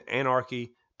 100%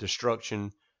 anarchy,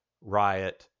 destruction,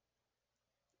 riot,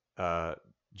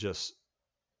 just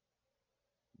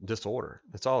disorder.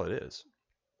 That's all it is.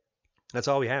 That's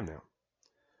all we have now.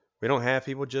 We don't have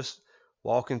people just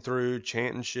walking through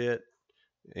chanting shit,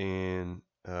 and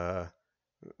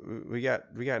we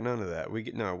got none of that.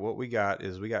 What we got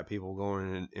is we got people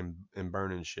going and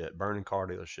burning shit, burning car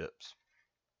dealerships.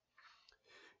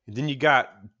 And then you got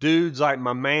dudes like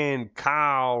my man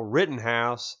Kyle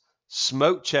Rittenhouse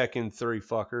smoke checking three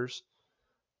fuckers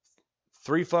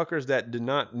that did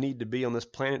not need to be on this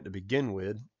planet to begin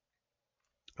with.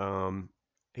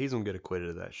 He's gonna get acquitted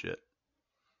of that shit.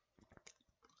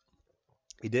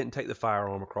 He didn't take the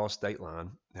firearm across state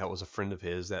line. That was a friend of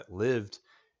his that lived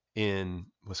in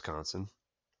Wisconsin.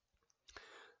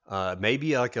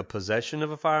 Maybe like a possession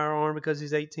of a firearm because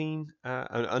he's 18,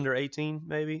 under 18,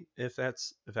 maybe if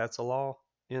that's a law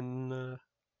in.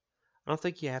 I don't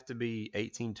think you have to be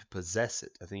 18 to possess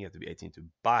it. I think you have to be 18 to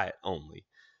buy it only,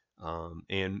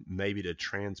 and maybe to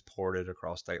transport it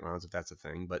across state lines if that's a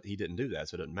thing. But he didn't do that,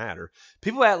 so it doesn't matter.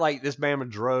 People act like this Bama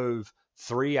drove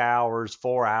 3 hours,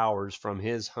 4 hours from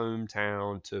his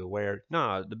hometown to where.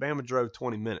 No, the Bama drove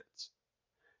 20 minutes.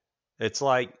 It's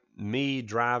like me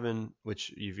driving,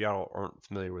 which if y'all aren't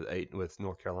familiar with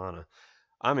North Carolina,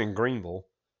 I'm in Greenville.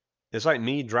 It's like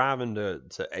me driving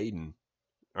to Ayden.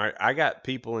 All right, I got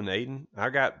people in Ayden. I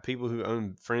got people who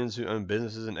own friends who own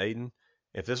businesses in Ayden.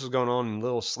 If this was going on in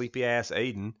little sleepy ass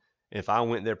Ayden, if I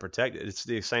went there protected, it's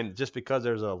the same. Just because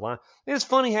there's a line, it's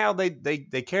funny how they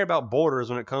care about borders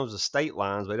when it comes to state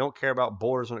lines. But they don't care about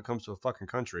borders when it comes to a fucking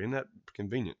country. Isn't that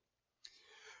convenient?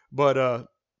 But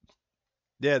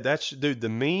yeah, dude. The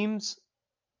memes,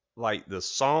 like the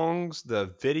songs,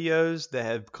 the videos that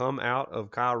have come out of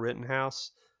Kyle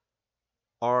Rittenhouse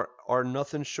are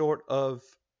nothing short of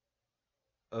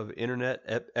internet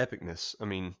epicness. I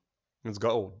mean, it's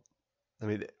gold. I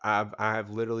mean, I have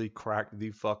literally cracked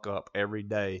the fuck up every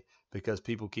day because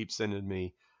people keep sending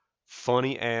me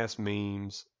funny ass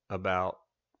memes about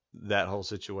that whole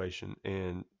situation,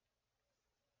 and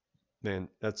man,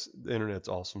 the internet's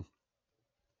awesome.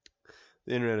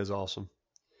 The internet is awesome.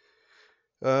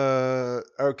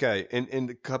 Okay, and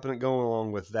the company going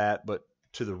along with that, but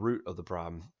to the root of the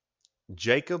problem,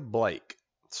 Jacob Blake.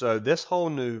 So this whole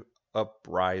new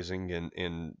uprising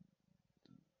and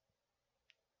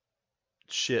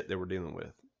shit that we're dealing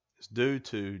with is due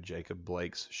to Jacob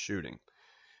Blake's shooting,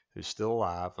 who's still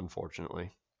alive,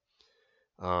 unfortunately.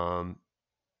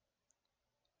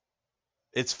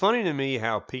 It's funny to me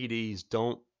how PDs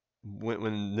don't,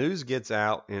 when news gets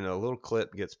out and a little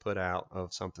clip gets put out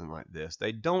of something like this,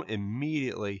 they don't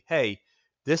immediately, hey,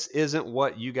 this isn't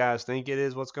what you guys think it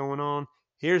is, what's going on.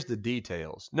 Here's the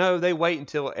details. No, they wait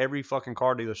until every fucking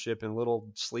car dealership in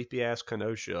little sleepy ass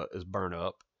Kenosha is burnt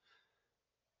up.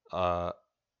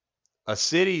 A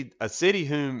city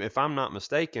whom, if I'm not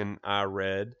mistaken, I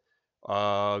read,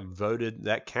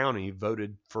 that county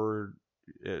voted for,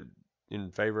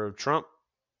 in favor of Trump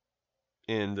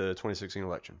in the 2016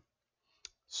 election.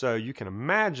 So you can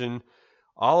imagine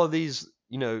all of these,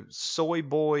 soy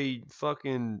boy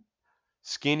fucking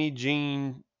skinny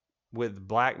jean with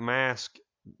black mask,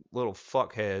 little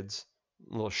fuckheads,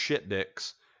 little shit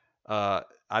dicks. I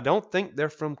don't think they're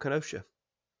from Kenosha.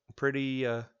 Pretty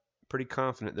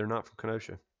confident they're not from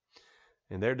Kenosha,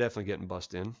 and they're definitely getting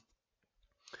bussed in.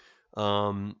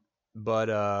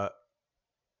 But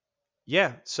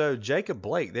yeah, so Jacob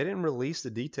Blake, they didn't release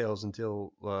the details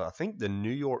until I think the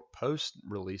New York Post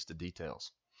released the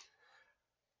details.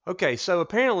 Okay, so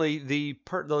apparently the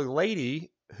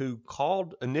lady who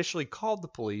initially called the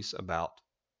police about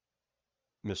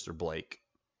Mr. Blake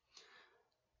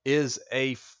is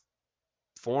a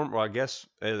former, well, I guess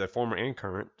a former and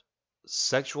current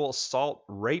sexual assault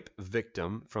rape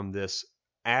victim from this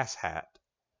asshat.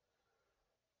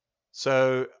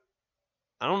 So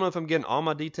I don't know if I'm getting all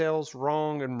my details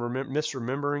wrong and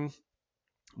misremembering,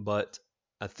 but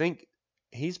I think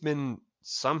he's been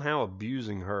somehow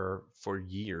abusing her for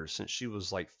years, since she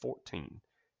was like 14.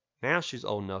 Now she's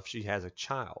old enough, she has a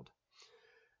child.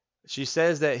 She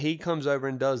says that he comes over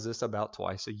and does this about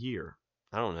twice a year.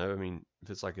 I don't know. I mean, if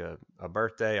it's like a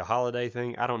birthday, a holiday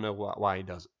thing, I don't know why he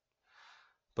does it.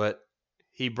 But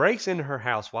he breaks into her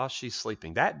house while she's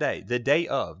sleeping that day, the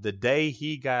day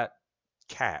he got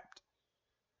capped.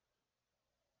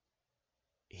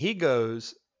 He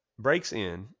goes, breaks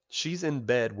in. She's in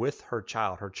bed with her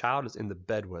child. Her child is in the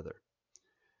bed with her.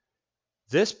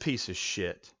 This piece of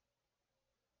shit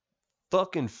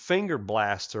fucking finger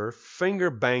blasts her, finger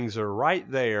bangs her right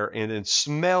there, and then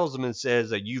smells them and says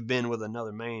that you've been with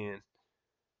another man.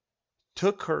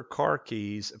 Took her car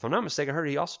keys. If I'm not mistaken, I heard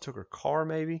he also took her car,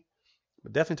 maybe,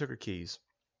 but definitely took her keys,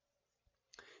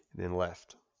 and then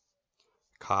left.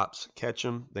 Cops catch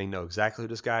him. They know exactly who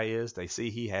this guy is. They see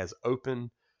he has open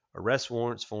arrest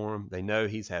warrants for him. They know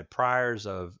he's had priors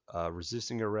of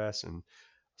resisting arrest and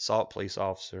assault police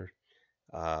officer.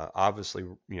 Obviously,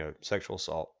 sexual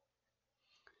assault.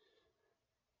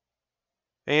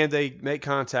 And they make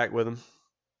contact with him.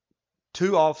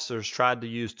 2 officers tried to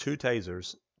use 2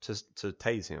 tasers to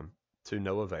tase him, to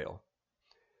no avail.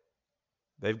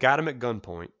 They've got him at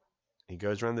gunpoint. He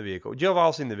goes around the vehicle. You've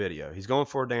all seen the video. He's going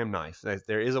for a damn knife.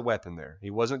 There is a weapon there. He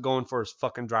wasn't going for his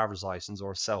fucking driver's license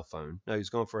or a cell phone. No, he's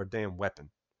going for a damn weapon.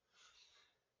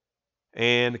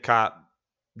 And the cop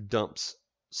dumps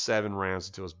 7 rounds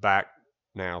into his back,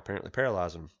 now apparently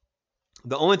paralyzing him.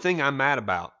 The only thing I'm mad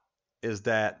about is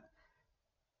that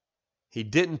he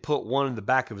didn't put one in the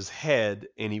back of his head,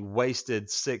 and he wasted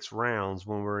 6 rounds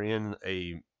when we're in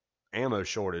a ammo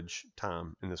shortage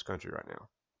time in this country right now.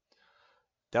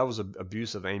 That was an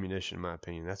abuse of ammunition, in my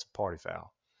opinion. That's a party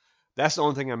foul. That's the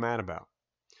only thing I'm mad about.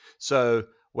 So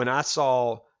when I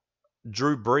saw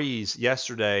Drew Brees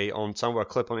yesterday on a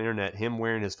clip on the internet, him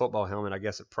wearing his football helmet, I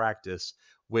guess at practice,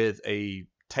 with a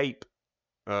tape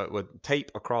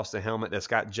across the helmet that's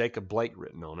got Jacob Blake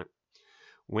written on it.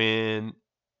 When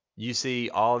you see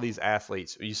all of these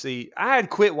athletes, I had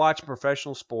quit watching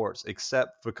professional sports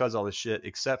except because of all this shit,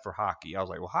 except for hockey. I was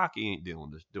like, well, hockey ain't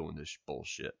doing this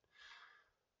bullshit.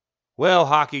 Well,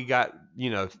 hockey got,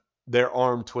 their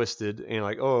arm twisted and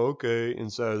like, oh, okay.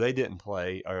 And so they didn't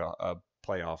play a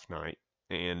playoff night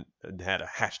and had a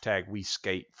hashtag we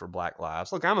skate for Black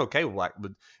Lives. Look, I'm okay with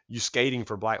but you skating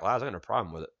for Black Lives, I got no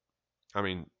problem with it. I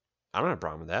mean, I don't have a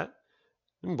problem with that.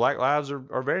 Black lives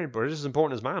are very important, just as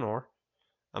important as mine are.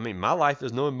 I mean, my life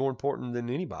is no more important than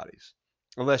anybody's.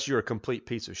 Unless you're a complete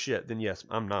piece of shit, then yes,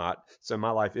 I'm not. So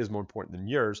my life is more important than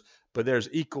yours. But there's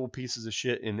equal pieces of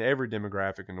shit in every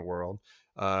demographic in the world.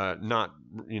 Not,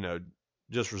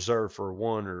 just reserved for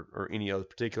one or any other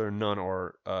particular. None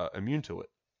are immune to it.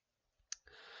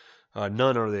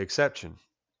 None are the exception.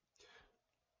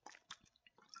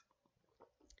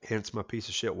 Hence my piece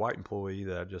of shit white employee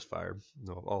that I just fired.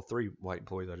 No, all 3 white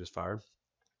employees I just fired.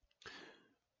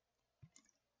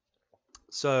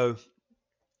 So,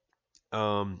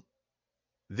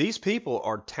 these people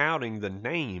are touting the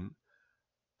name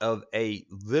of a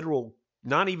literal,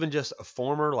 not even just a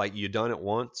former, like you done it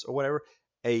once or whatever,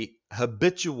 a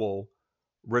habitual,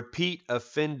 repeat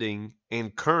offending,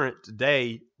 and current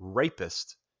day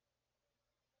rapist.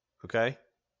 Okay?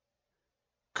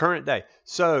 Current day.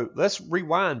 So let's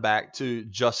rewind back to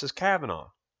Justice Kavanaugh.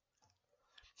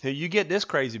 You get this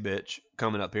crazy bitch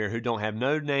coming up here who don't have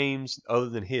no names other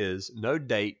than his, no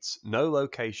dates, no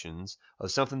locations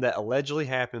of something that allegedly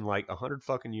happened like 100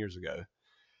 fucking years ago.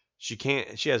 She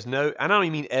has no, I don't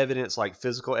even mean evidence like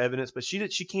physical evidence, but she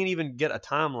can't even get a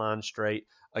timeline straight,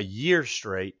 a year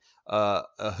straight.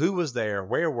 Who was there?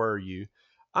 Where were you?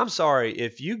 I'm sorry,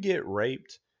 if you get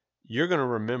raped, you're going to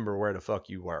remember where the fuck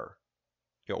you were.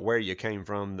 Where you came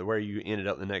from, where you ended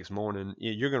up the next morning.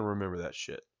 You're going to remember that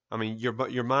shit. I mean,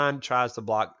 your mind tries to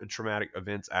block traumatic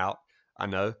events out. I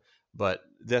know, but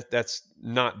that's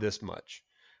not this much.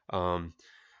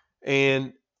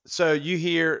 And so you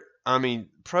hear, I mean,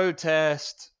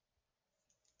 protest,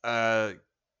 uh,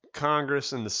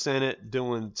 Congress and the Senate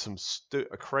doing some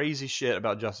crazy shit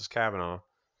about Justice Kavanaugh.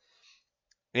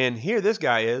 And here this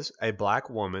guy is, a black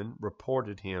woman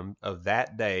reported him of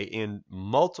that day in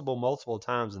multiple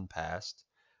times in the past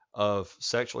of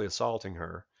sexually assaulting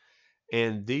her.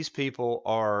 And these people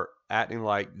are acting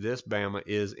like this Bama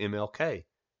is MLK.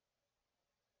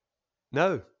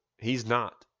 No, he's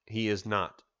not. He is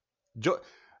not.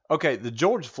 Okay, the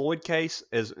George Floyd case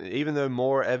is, even though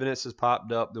more evidence has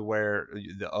popped up to where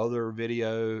the other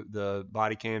video, the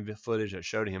body cam footage that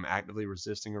showed him actively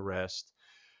resisting arrest,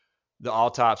 the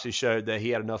autopsy showed that he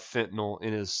had enough fentanyl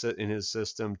in his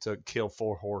system to kill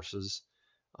 4 horses,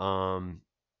 a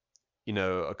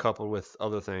couple with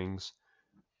other things.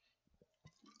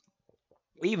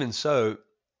 Even so,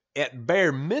 at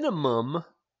bare minimum,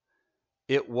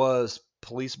 it was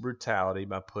police brutality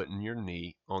by putting your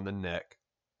knee on the neck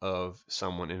of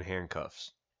someone in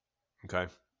handcuffs. Okay.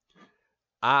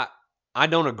 I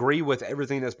don't agree with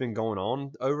everything that's been going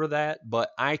on over that,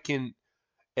 but I can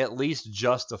at least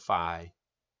justify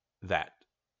that.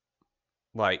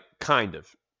 Like, kind of.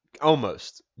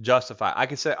 Almost justify. I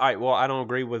can say, all right, well, I don't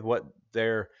agree with what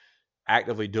they're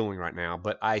actively doing right now,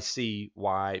 but I see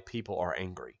why people are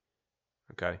angry.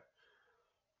 Okay.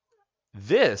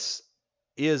 This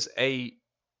is a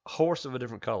horse of a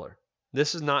different color.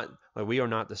 This is not, like, we are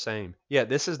not the same. Yeah,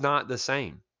 this is not the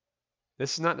same.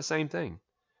 This is not the same thing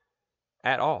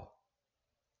at all.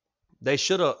 They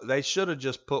should have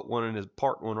just put one in his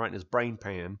parked one right in his brain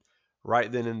pan right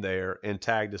then and there and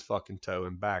tagged his fucking toe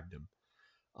and bagged him.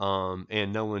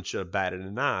 And no one should have batted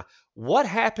an eye. What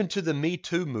happened to the Me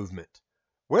Too movement?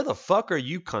 Where the fuck are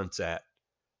you cunts at?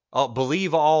 Oh,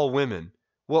 believe all women.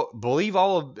 Well, believe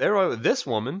all of everybody. This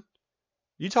woman.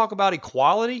 You talk about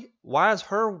equality. Why is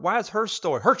her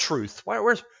story, her truth?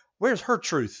 Where's her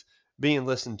truth being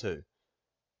listened to,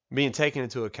 being taken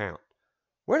into account?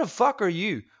 Where the fuck are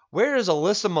you? Where is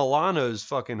Alyssa Milano's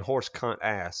fucking horse cunt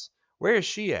ass? Where is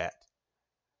she at?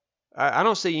 I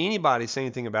don't see anybody say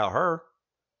anything about her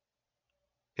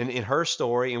and in her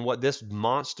story and what this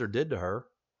monster did to her.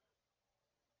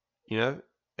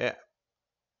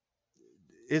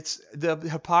 It's the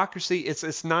hypocrisy.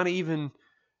 It's not even.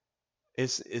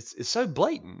 It's so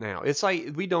blatant now. It's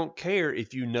like we don't care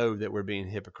if you know that we're being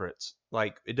hypocrites.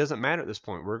 Like, it doesn't matter at this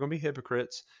point. We're going to be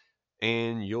hypocrites,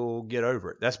 and you'll get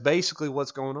over it. That's basically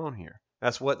what's going on here.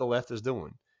 That's what the left is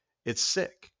doing. It's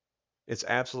sick. It's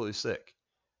absolutely sick.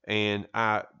 And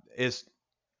I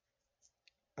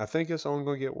think it's only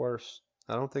going to get worse.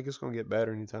 I don't think it's going to get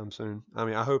better anytime soon. I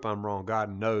mean, I hope I'm wrong.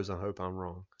 God knows I hope I'm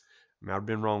wrong. I mean, I've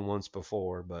been wrong once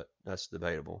before, but that's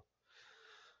debatable.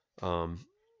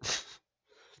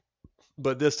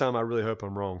 But this time I really hope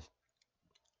I'm wrong.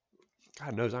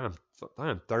 God knows I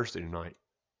am thirsty tonight.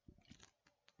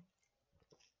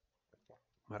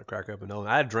 I'm about to crack open another one.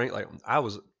 I drank, like, I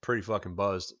was pretty fucking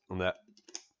buzzed on that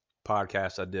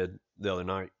podcast I did the other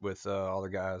night with all the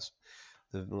guys,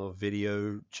 the little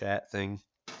video chat thing.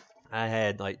 I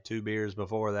had like 2 beers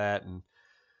before that and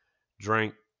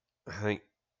drank, I think,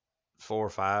 4 or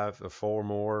 5 or 4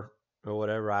 more or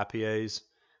whatever IPAs.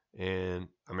 And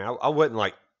I mean, I wasn't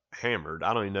like hammered.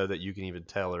 I don't even know that you can even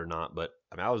tell it or not, but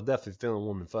I mean, I was definitely feeling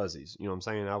warm and fuzzies. You know what I'm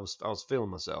saying? I was feeling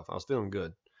myself. I was feeling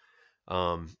good.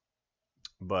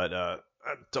 But I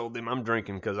told them I'm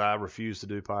drinking because I refuse to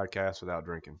do podcasts without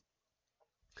drinking.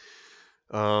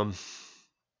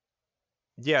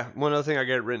 Yeah, one other thing I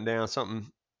got written down, something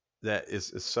that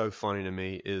is so funny to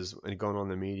me, is going on in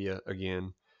the media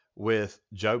again with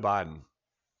Joe Biden.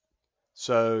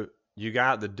 So you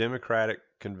got the Democratic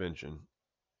convention.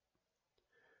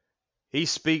 He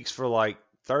speaks for like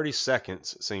 30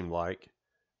 seconds, it seemed like,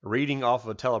 reading off of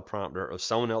a teleprompter of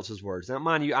someone else's words. Now,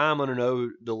 mind you, I'm under no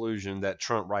delusion that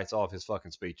Trump writes off his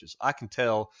fucking speeches. I can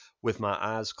tell with my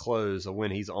eyes closed of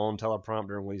when he's on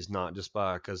teleprompter and when he's not, just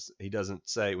by, because he doesn't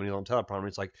say when he's on teleprompter,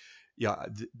 it's like, yeah,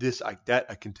 that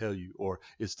I can tell you, or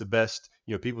it's the best.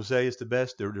 People say it's the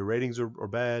best. Their ratings are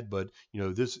bad, but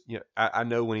this. I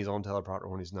know when he's on teleprompter,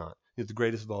 when he's not. He's the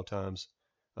greatest of all times.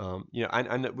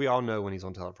 I know, we all know when he's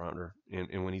on teleprompter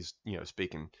and when he's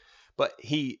speaking. But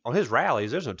on his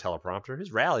rallies, there's no teleprompter.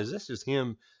 His rallies, this is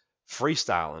him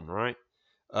freestyling, right?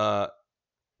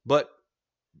 But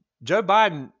Joe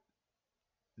Biden,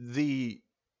 the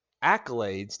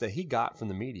accolades that he got from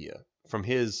the media, from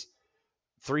his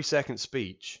 3-second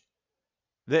speech,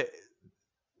 that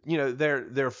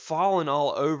they're falling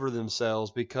all over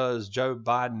themselves because Joe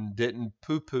Biden didn't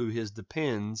poo-poo his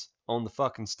depends on the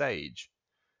fucking stage.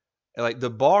 Like the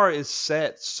bar is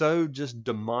set so just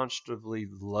demonstrably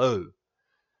low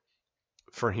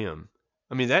for him.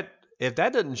 I mean, that if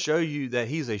that doesn't show you that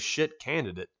he's a shit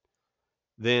candidate,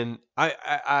 then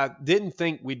I didn't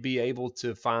think we'd be able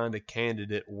to find a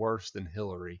candidate worse than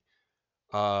Hillary,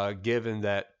 given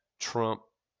that Trump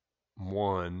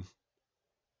won.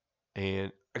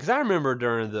 And because I remember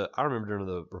during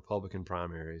the Republican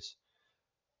primaries,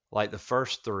 like the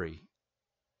first three,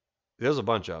 there was a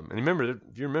bunch of them. And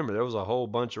if you remember, there was a whole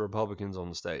bunch of Republicans on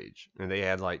the stage, and they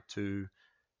had like two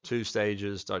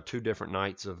stages, like two different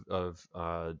nights of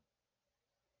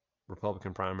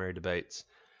Republican primary debates.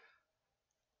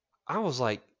 I was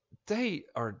like, they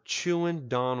are chewing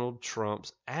Donald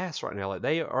Trump's ass right now. Like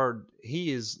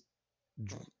he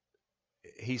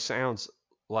sounds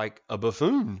like a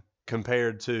buffoon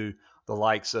compared to the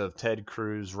likes of Ted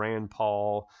Cruz, Rand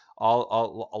Paul, a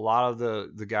lot of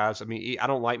the guys. I mean, I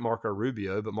don't like Marco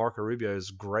Rubio, but Marco Rubio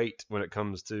is great when it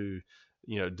comes to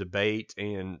debate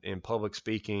and public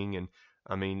speaking, and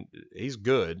I mean he's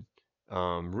good.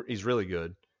 He's really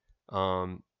good.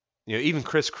 Um, even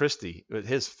Chris Christie with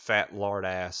his fat lard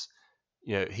ass,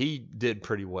 he did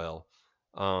pretty well.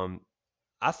 Um,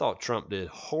 I thought Trump did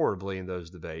horribly in those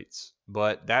debates,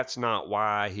 but that's not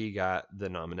why he got the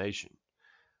nomination.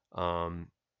 Um,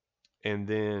 and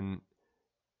then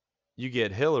you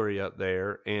get Hillary up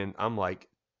there, and I'm like,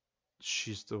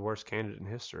 she's the worst candidate in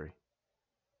history.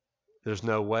 There's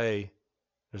no way.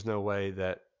 There's no way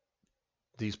that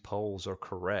these polls are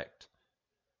correct.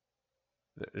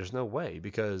 There's no way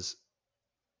because,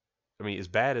 I mean, as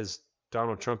bad as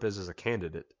Donald Trump is as a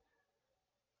candidate,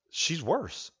 she's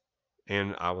worse.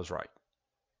 And I was right.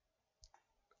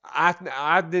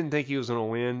 I didn't think he was going to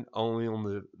win only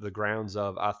on the grounds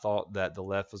of I thought that the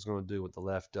left was going to do what the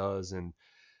left does, and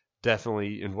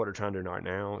definitely in what they're trying to do right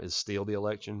now is steal the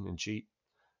election and cheat.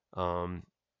 Um,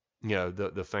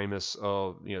 the famous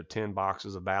 10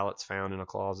 boxes of ballots found in a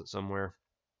closet somewhere.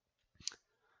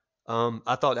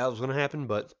 I thought that was going to happen,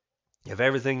 but if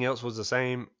everything else was the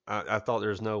same, I thought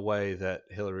there's no way that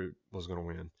Hillary was going to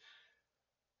win.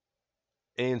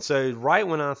 And so right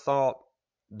when I thought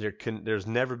there's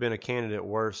never been a candidate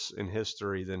worse in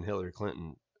history than Hillary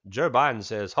Clinton, Joe Biden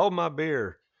says, "Hold my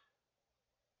beer,"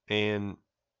 and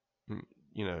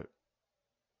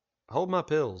hold my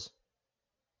pills.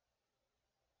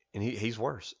 And he's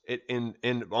worse.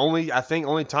 And only I think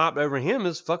only top over him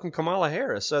is fucking Kamala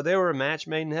Harris. So they were a match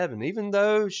made in heaven. Even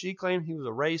though she claimed he was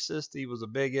a racist, he was a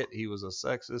bigot, he was a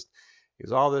sexist, he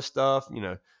was all this stuff.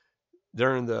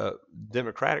 During the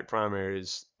Democratic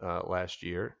primaries last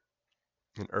year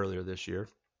and earlier this year,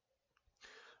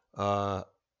 I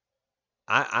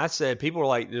said people were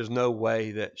like, "There's no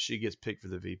way that she gets picked for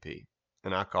the VP,"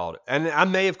 and I called it. And I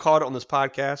may have called it on this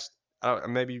podcast. I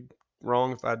may be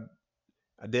wrong if I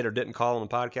did or didn't call on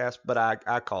the podcast, but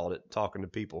I called it talking to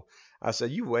people. I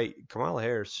said, "You wait, Kamala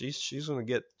Harris, she's gonna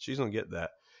get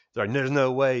that." They're like, "There's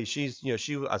no way she's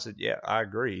she." I said, "Yeah, I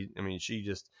agree. I mean, she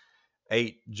just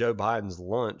ate Joe Biden's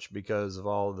lunch because of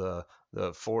all the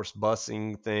forced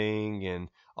busing thing and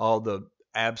all the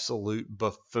absolute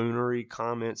buffoonery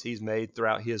comments he's made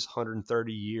throughout his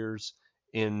 130 years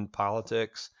in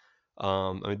politics.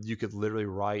 I mean, you could literally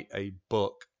write a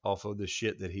book off of the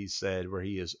shit that he said, where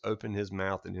he has opened his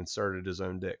mouth and inserted his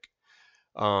own dick.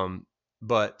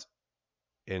 But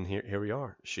and here we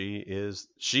are. She's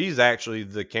actually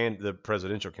the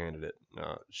presidential candidate.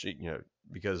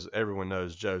 Because everyone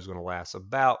knows Joe's going to last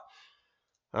about,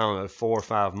 I don't know, 4 or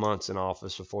 5 months in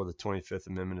office before the 25th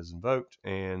Amendment is invoked,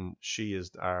 and she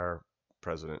is our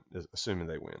president, assuming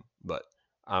they win. But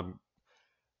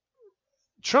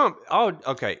Trump. Oh,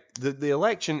 okay. The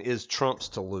election is Trump's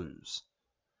to lose.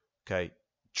 Okay,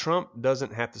 Trump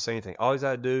doesn't have to say anything. All he's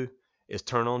got to do is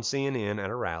turn on CNN at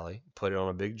a rally, put it on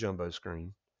a big jumbo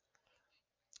screen,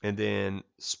 and then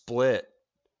split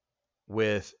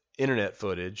with internet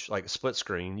footage, like a split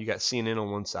screen. You got CNN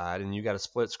on one side, and you got a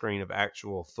split screen of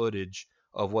actual footage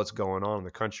of what's going on in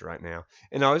the country right now.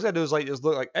 And all he's got to do is just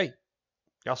look like, "Hey,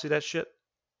 y'all see that shit?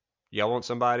 Y'all want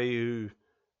somebody who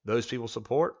those people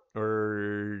support,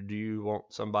 or do you want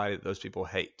somebody that those people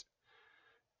hate?"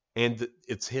 And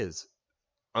it's his.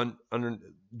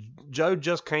 Joe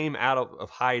just came out of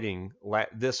hiding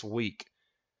this week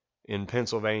in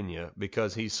Pennsylvania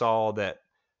because he saw that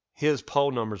his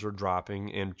poll numbers were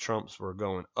dropping and Trump's were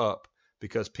going up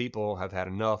because people have had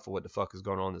enough of what the fuck is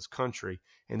going on in this country,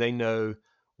 and they know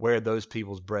where those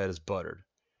people's bread is buttered.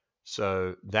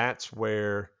 So that's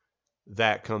where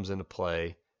that comes into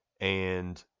play.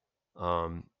 And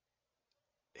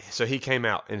so he came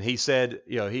out and he said,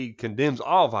 he condemns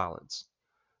all violence.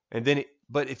 And then,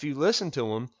 but if you listen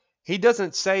to him, He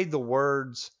doesn't say the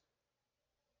words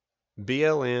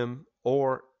BLM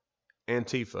or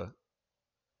Antifa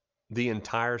the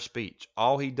entire speech.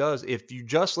 All he does, if you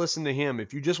just listen to him,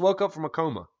 if you just woke up from a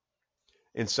coma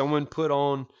and someone put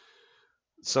on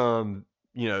some,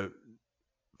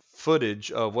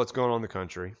 footage of what's going on in the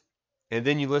country, and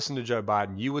then you listen to Joe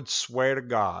Biden, you would swear to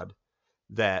God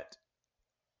that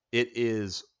it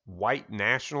is white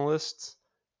nationalists,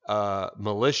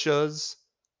 militias,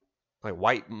 like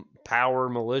white power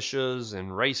militias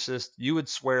and racists. You would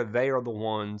swear they are the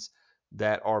ones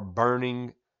that are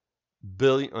burning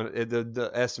billion.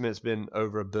 The estimate's been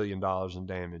over $1 billion in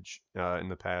damage in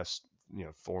the past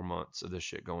 4 months of this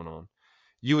shit going on.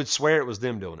 You would swear it was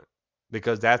them doing it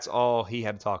because that's all he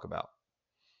had to talk about.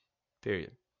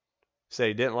 Period. Say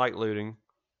he didn't like looting.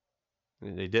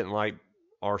 He didn't like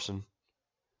arson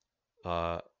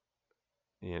and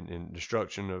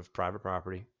destruction of private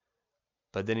property.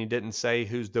 But then he didn't say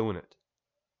who's doing it,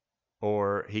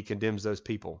 or he condemns those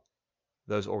people,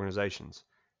 those organizations.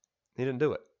 He didn't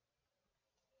do it.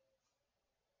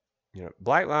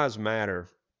 Black Lives Matter.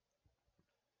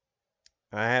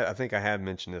 I think I have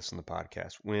mentioned this in the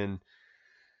podcast. When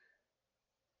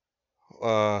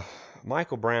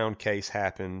Michael Brown case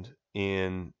happened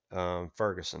in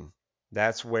Ferguson,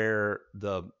 that's where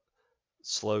the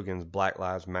slogans Black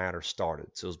Lives Matter started.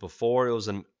 So it was before it was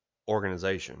an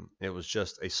organization. It was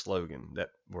just a slogan that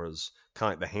was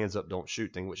kind of like the hands up, don't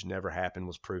shoot thing, which never happened,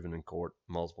 was proven in court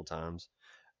multiple times.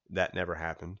 That never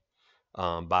happened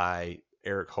by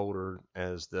Eric Holder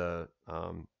as the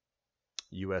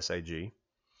USAG.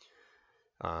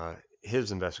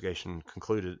 His investigation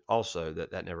concluded also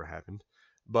that that never happened.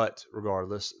 But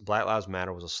regardless, Black Lives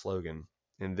Matter was a slogan,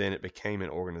 and then it became an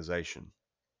organization.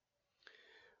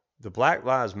 The Black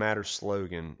Lives Matter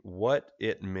slogan, what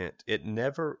it meant, it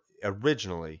never,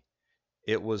 originally,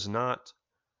 it was not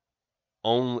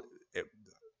only,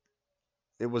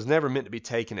 it was never meant to be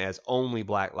taken as only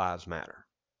Black Lives Matter.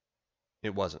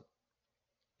 It wasn't.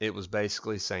 It was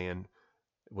basically saying,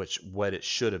 what it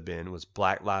should have been was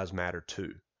Black Lives Matter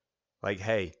too. Like,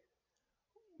 hey,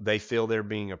 they feel they're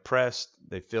being oppressed.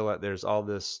 They feel like there's all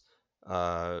this,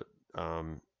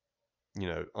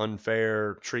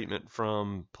 unfair treatment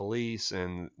from police,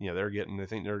 and they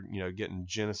think they're getting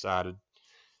genocided.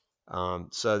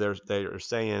 So they're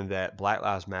saying that Black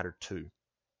Lives Matter too,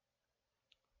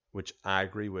 which I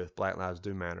agree with. Black lives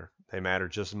do matter. They matter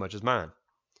just as much as mine.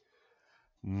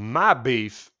 My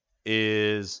beef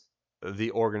is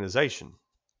the organization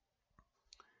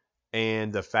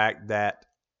and the fact that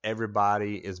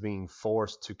everybody is being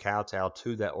forced to kowtow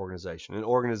to that organization, an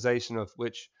organization of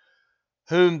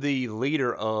whom the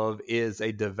leader of is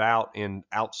a devout and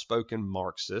outspoken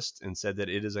Marxist, and said that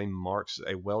it is a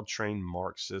well-trained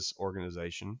Marxist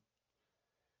organization.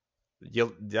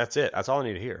 That's it. That's all I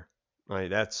need to hear. Like,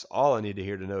 that's all I need to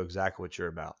hear to know exactly what you're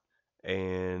about.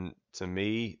 And to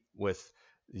me, with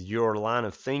your line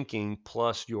of thinking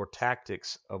plus your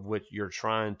tactics of which you're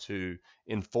trying to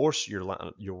enforce your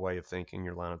way of thinking,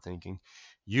 your line of thinking,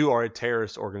 you are a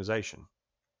terrorist organization.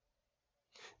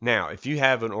 Now, if you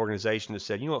have an organization that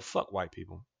said, you know what, fuck white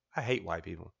people. I hate white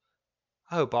people.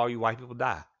 I hope all you white people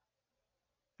die.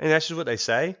 And that's just what they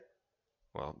say.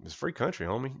 Well, it's a free country,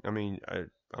 homie. I mean,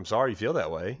 I'm sorry you feel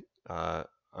that way. Is there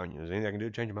anything I can do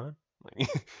to change your mind?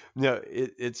 No,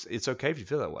 it's okay if you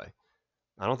feel that way.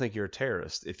 I don't think you're a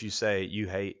terrorist if you say you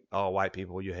hate all white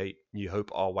people. You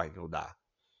hope all white people die.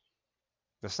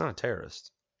 That's not a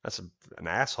terrorist. That's an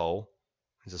asshole.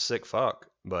 He's a sick fuck,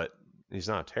 but he's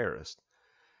not a terrorist.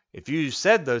 If you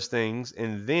said those things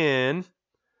and then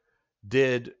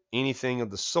did anything of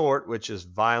the sort, which is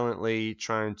violently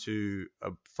trying to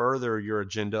further your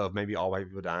agenda of maybe all white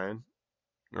people dying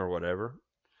or whatever,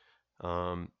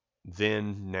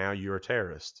 then now you're a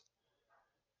terrorist.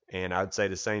 And I'd say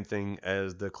the same thing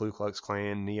as the Ku Klux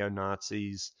Klan,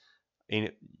 neo-Nazis.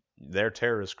 They're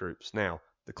terrorist groups. Now,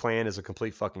 the Klan is a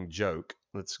complete fucking joke.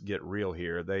 Let's get real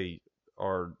here. They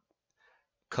are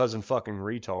cousin fucking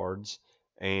retards,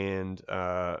 and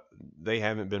they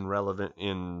haven't been relevant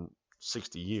in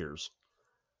 60 years.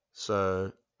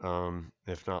 So,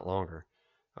 if not longer.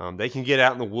 They can get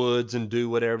out in the woods and do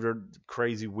whatever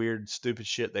crazy, weird, stupid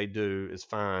shit they do is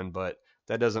fine, but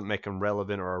that doesn't make them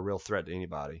relevant or a real threat to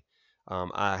anybody.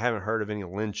 I haven't heard of any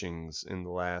lynchings in the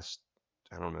last,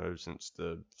 I don't know, since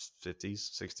the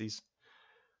 50s, 60s.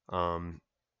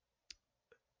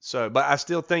 But I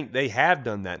still think they have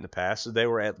done that in the past. So they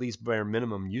were at least bare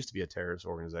minimum used to be a terrorist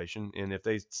organization. And if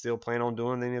they still plan on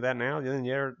doing any of that now, then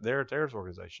they're a terrorist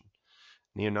organization.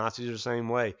 Neo-Nazis are the same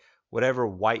way. Whatever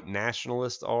white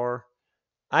nationalists are.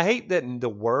 I hate that the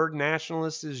word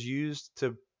nationalist is used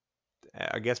to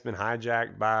I guess, been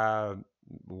hijacked by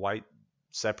white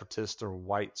separatists or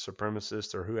white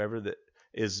supremacists or whoever that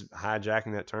is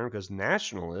hijacking that term. Because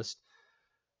nationalist,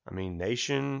 I mean,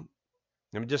 nation,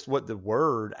 I mean, just what the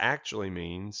word actually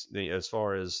means, as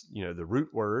far as, the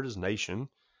root word is nation.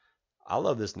 I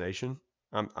love this nation.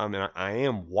 I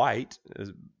am white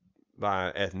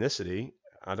by ethnicity.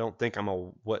 I don't think I'm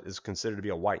what is considered to be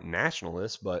a white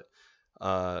nationalist, but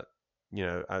uh,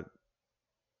 I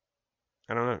don't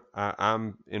know.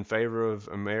 I'm in favor of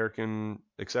American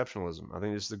exceptionalism. I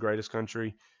think this is the greatest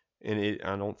country, and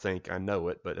I don't think I know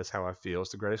it, but that's how I feel.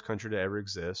 It's the greatest country to ever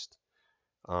exist.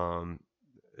 Um,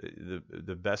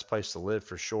 the best place to live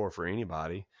for sure for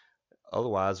anybody.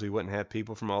 Otherwise, we wouldn't have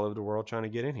people from all over the world trying to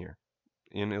get in here.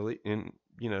 You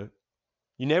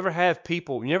never have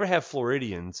people, you never have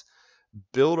Floridians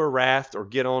build a raft or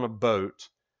get on a boat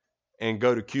and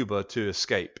go to Cuba to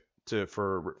escape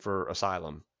for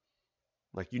asylum.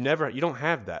 Like you don't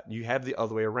have that. You have the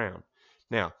other way around.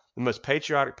 Now, the most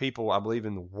patriotic people I believe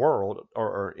in the world,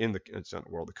 or it's not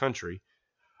the world, the country,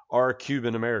 are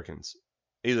Cuban Americans.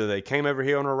 Either they came over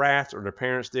here on a raft, or their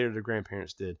parents did, or their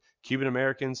grandparents did. Cuban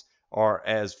Americans are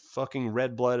as fucking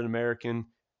red-blooded American,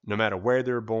 no matter where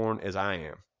they're born, as I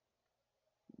am.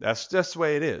 That's just the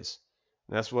way it is.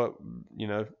 That's what,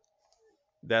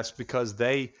 that's because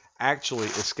they actually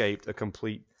escaped a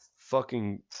complete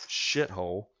fucking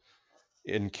shithole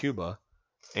in Cuba,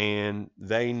 and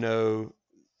they know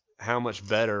how much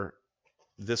better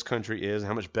this country is,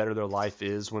 how much better their life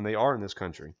is when they are in this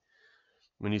country.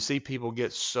 When you see people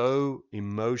get so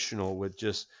emotional with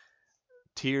just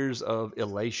tears of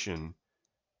elation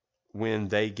when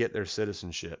they get their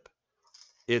citizenship,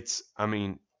 it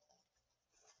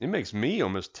makes me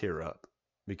almost tear up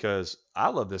because I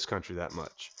love this country that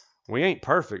much. We ain't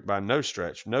perfect by no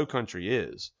stretch. No country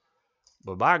is.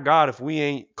 But by God, if we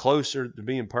ain't closer to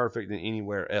being perfect than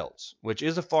anywhere else, which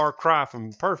is a far cry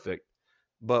from perfect,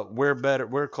 but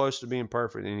we're close to being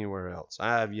perfect than anywhere else.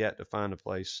 I have yet to find a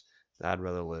place that I'd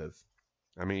rather live.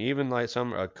 I mean, even like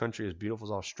a country as beautiful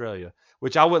as Australia,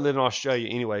 which I wouldn't live in Australia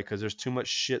anyway because there's too much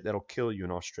shit that'll kill you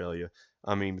in Australia.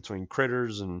 I mean, between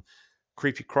critters and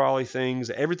creepy crawly things,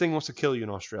 everything wants to kill you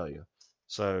in Australia.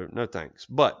 So no thanks.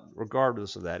 But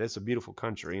regardless of that, it's a beautiful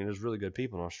country and there's really good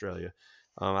people in Australia.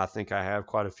 I think I have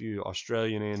quite a few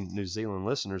Australian and New Zealand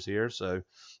listeners here. So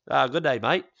good day,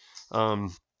 mate.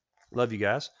 Love you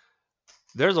guys.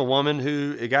 There's a woman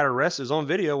who got arrested. It's on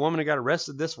video. A woman who got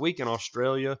arrested this week in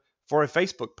Australia for a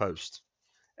Facebook post.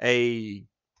 A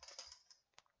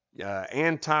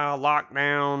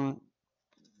anti-lockdown,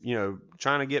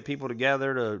 trying to get people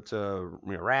together to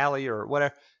rally or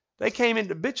whatever. They came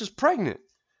into bitches pregnant.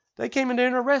 They came in there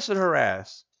and arrested her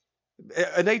ass.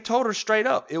 And they told her straight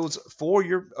up it was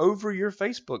over your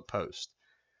Facebook post.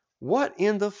 What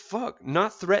in the fuck?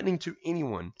 Not threatening to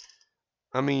anyone.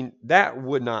 I mean, that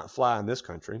would not fly in this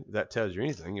country. If that tells you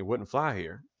anything, it wouldn't fly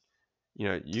here. You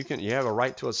have a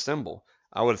right to assemble.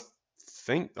 I would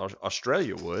think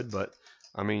Australia would, but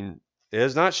I mean,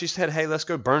 it's not. She said, "Hey, let's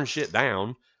go burn shit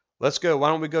down. Let's go. Why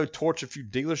don't we go torch a few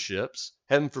dealerships?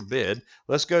 Heaven forbid.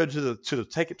 Let's go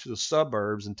take it to the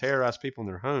suburbs and terrorize people in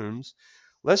their homes.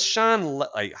 Let's shine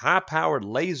like high-powered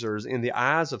lasers in the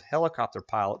eyes of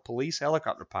police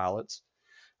helicopter pilots,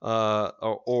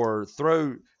 or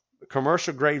throw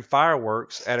commercial-grade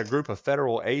fireworks at a group of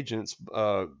federal agents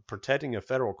protecting a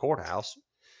federal courthouse."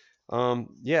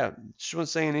 Yeah, she wasn't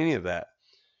saying any of that.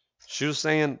 She was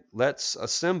saying, let's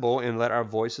assemble and let our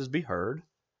voices be heard,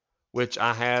 which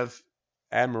I have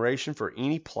admiration for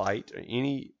any plight or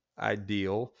any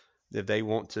ideal that they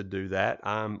want to do that.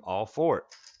 I'm all for it.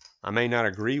 I may not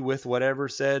agree with whatever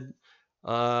said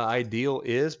ideal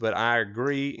is, but I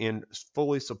agree and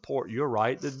fully support your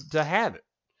right to have it.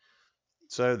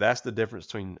 So that's the difference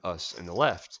between us and the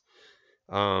left.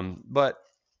 But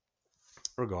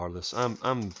regardless,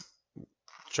 I'm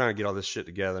trying to get all this shit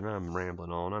together and I'm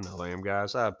rambling on. I know I am,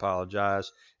 guys. I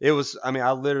apologize.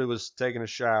 I literally was taking a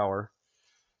shower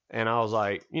and I was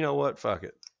like, you know what? Fuck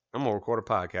it. I'm going to record a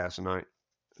podcast tonight.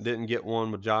 Didn't get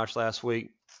one with Josh last week.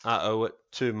 I owe it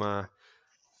to my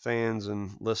fans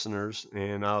and listeners,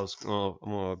 and I'm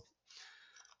going to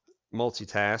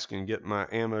multitask and get my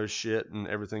ammo shit and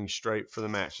everything straight for the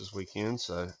match this weekend,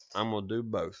 so I'm going to do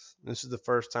both. This is the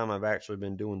first time I've actually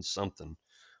been doing something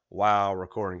while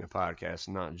recording a podcast,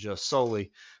 not just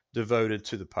solely devoted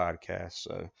to the podcast.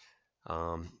 So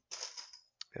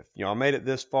if y'all made it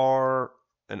this far,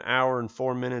 an hour and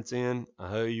 4 minutes in,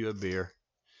 I owe you a beer,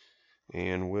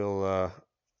 and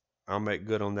I'll make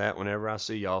good on that whenever I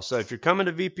see y'all. So if you're coming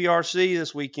to VPRC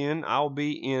this weekend, I'll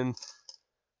be in,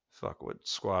 what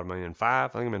squad am I in? 5?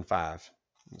 I think I'm in 5.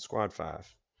 Squad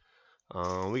 5.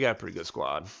 We got a pretty good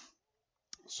squad,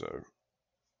 so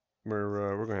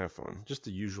we're gonna have fun. Just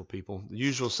the usual people, the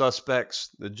usual suspects,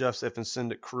 the Jeff Stephen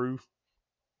Syndic crew.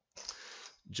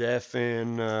 Jeff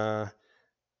and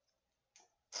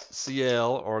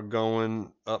CL are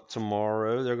going up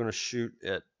tomorrow. They're gonna shoot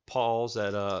at Paul's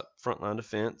at Frontline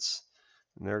Defense,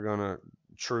 and they're gonna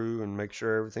true and make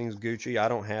sure everything's Gucci. I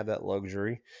don't have that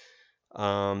luxury.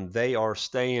 They are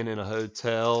staying in a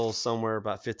hotel somewhere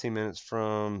about 15 minutes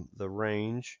from the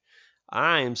range.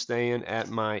 I am staying at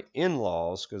my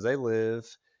in-laws because they live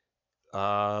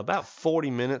about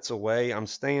 40 minutes away. I'm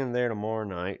staying there tomorrow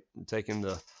night. I'm taking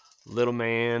the little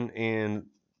man and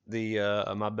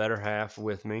the my better half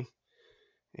with me,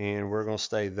 and we're gonna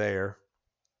stay there.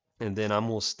 And then I'm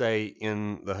gonna stay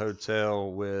in the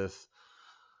hotel with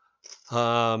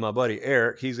my buddy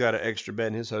Eric. He's got an extra bed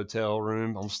in his hotel room.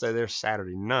 I'm gonna stay there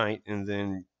Saturday night, and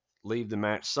then leave the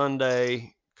match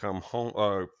Sunday. Come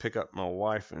home, pick up my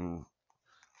wife and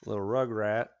little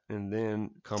Rugrat, and then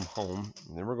come home.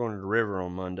 And then we're going to the river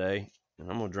on Monday, and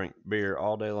I'm gonna drink beer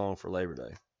all day long for Labor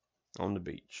Day on the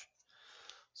beach.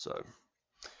 So,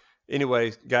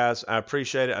 anyway, guys, I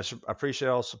appreciate it. I appreciate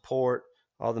all the support,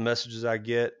 all the messages I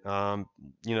get. Do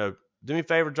me a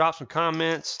favor, drop some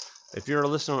comments. If you're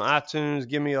listening on iTunes,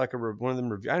 give me like one of them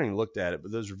review. I haven't even looked at it,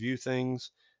 but those review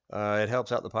things, it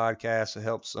helps out the podcast. It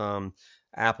helps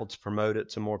Apple to promote it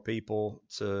to more people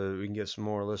so we can get some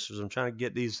more listeners. I'm trying to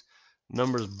get these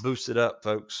numbers boosted up,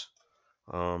 folks.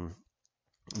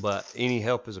 But any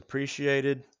help is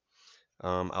appreciated.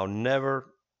 I'll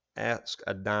never ask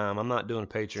a dime. I'm not doing a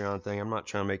Patreon thing. I'm not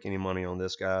trying to make any money on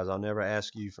this, guys. I'll never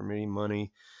ask you for any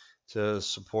money to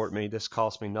support me. This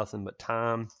costs me nothing but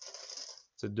time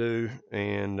to do,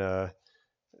 and I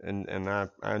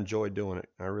enjoy doing it.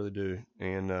 I really do,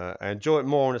 and I enjoy it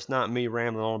more when it's not me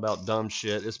rambling on about dumb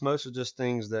shit. It's mostly just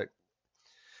things that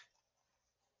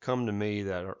come to me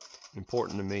that are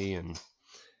important to me, and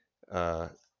I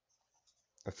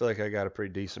feel like I got a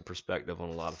pretty decent perspective on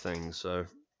a lot of things. So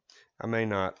I may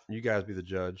not. You guys be the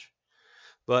judge.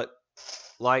 But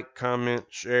like, comment,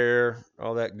 share,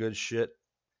 all that good shit,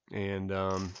 and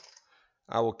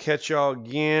I will catch y'all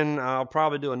again. I'll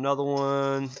probably do another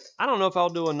one. I don't know if I'll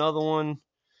do another one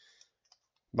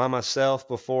by myself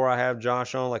before I have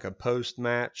Josh on, like a post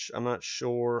match. I'm not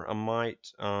sure. I might.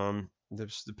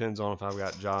 This depends on if I've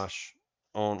got Josh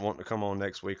on wanting to come on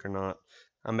next week or not.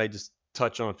 I may just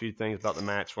touch on a few things about the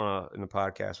match in the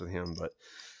podcast with him. But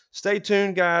stay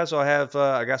tuned, guys.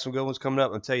 I got some good ones coming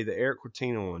up. I'll tell you the Eric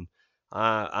Cortina one.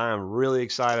 I am really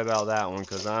excited about that one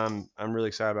because I'm really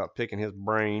excited about picking his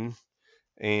brain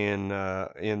and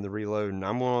in the reloading.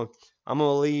 I'm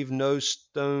gonna leave no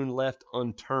stone left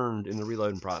unturned in the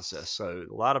reloading process. So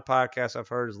a lot of podcasts I've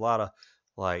heard is a lot of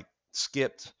like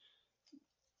skipped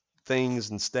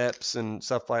things and steps and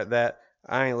stuff like that.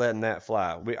 I ain't letting that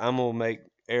fly. I'm gonna make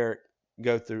Eric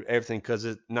go through everything because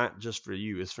it's not just for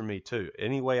you, it's for me too.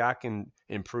 Any way I can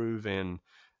improve and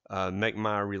make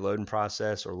my reloading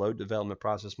process or load development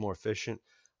process more efficient,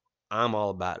 I'm all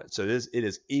about it. So it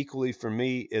is equally for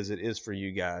me as it is for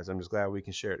you guys. I'm just glad we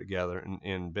can share it together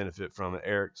and benefit from it.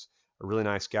 Eric's a really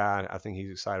nice guy. I think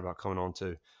he's excited about coming on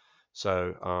too.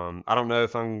 So I don't know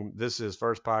if this is his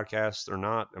first podcast or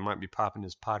not. I might be popping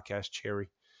his podcast cherry.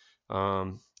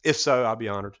 If so, I'll be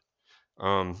honored.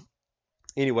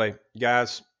 Anyway,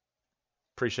 guys,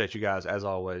 appreciate you guys as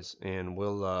always, and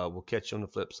we'll catch you on the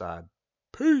flip side.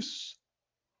 Peace.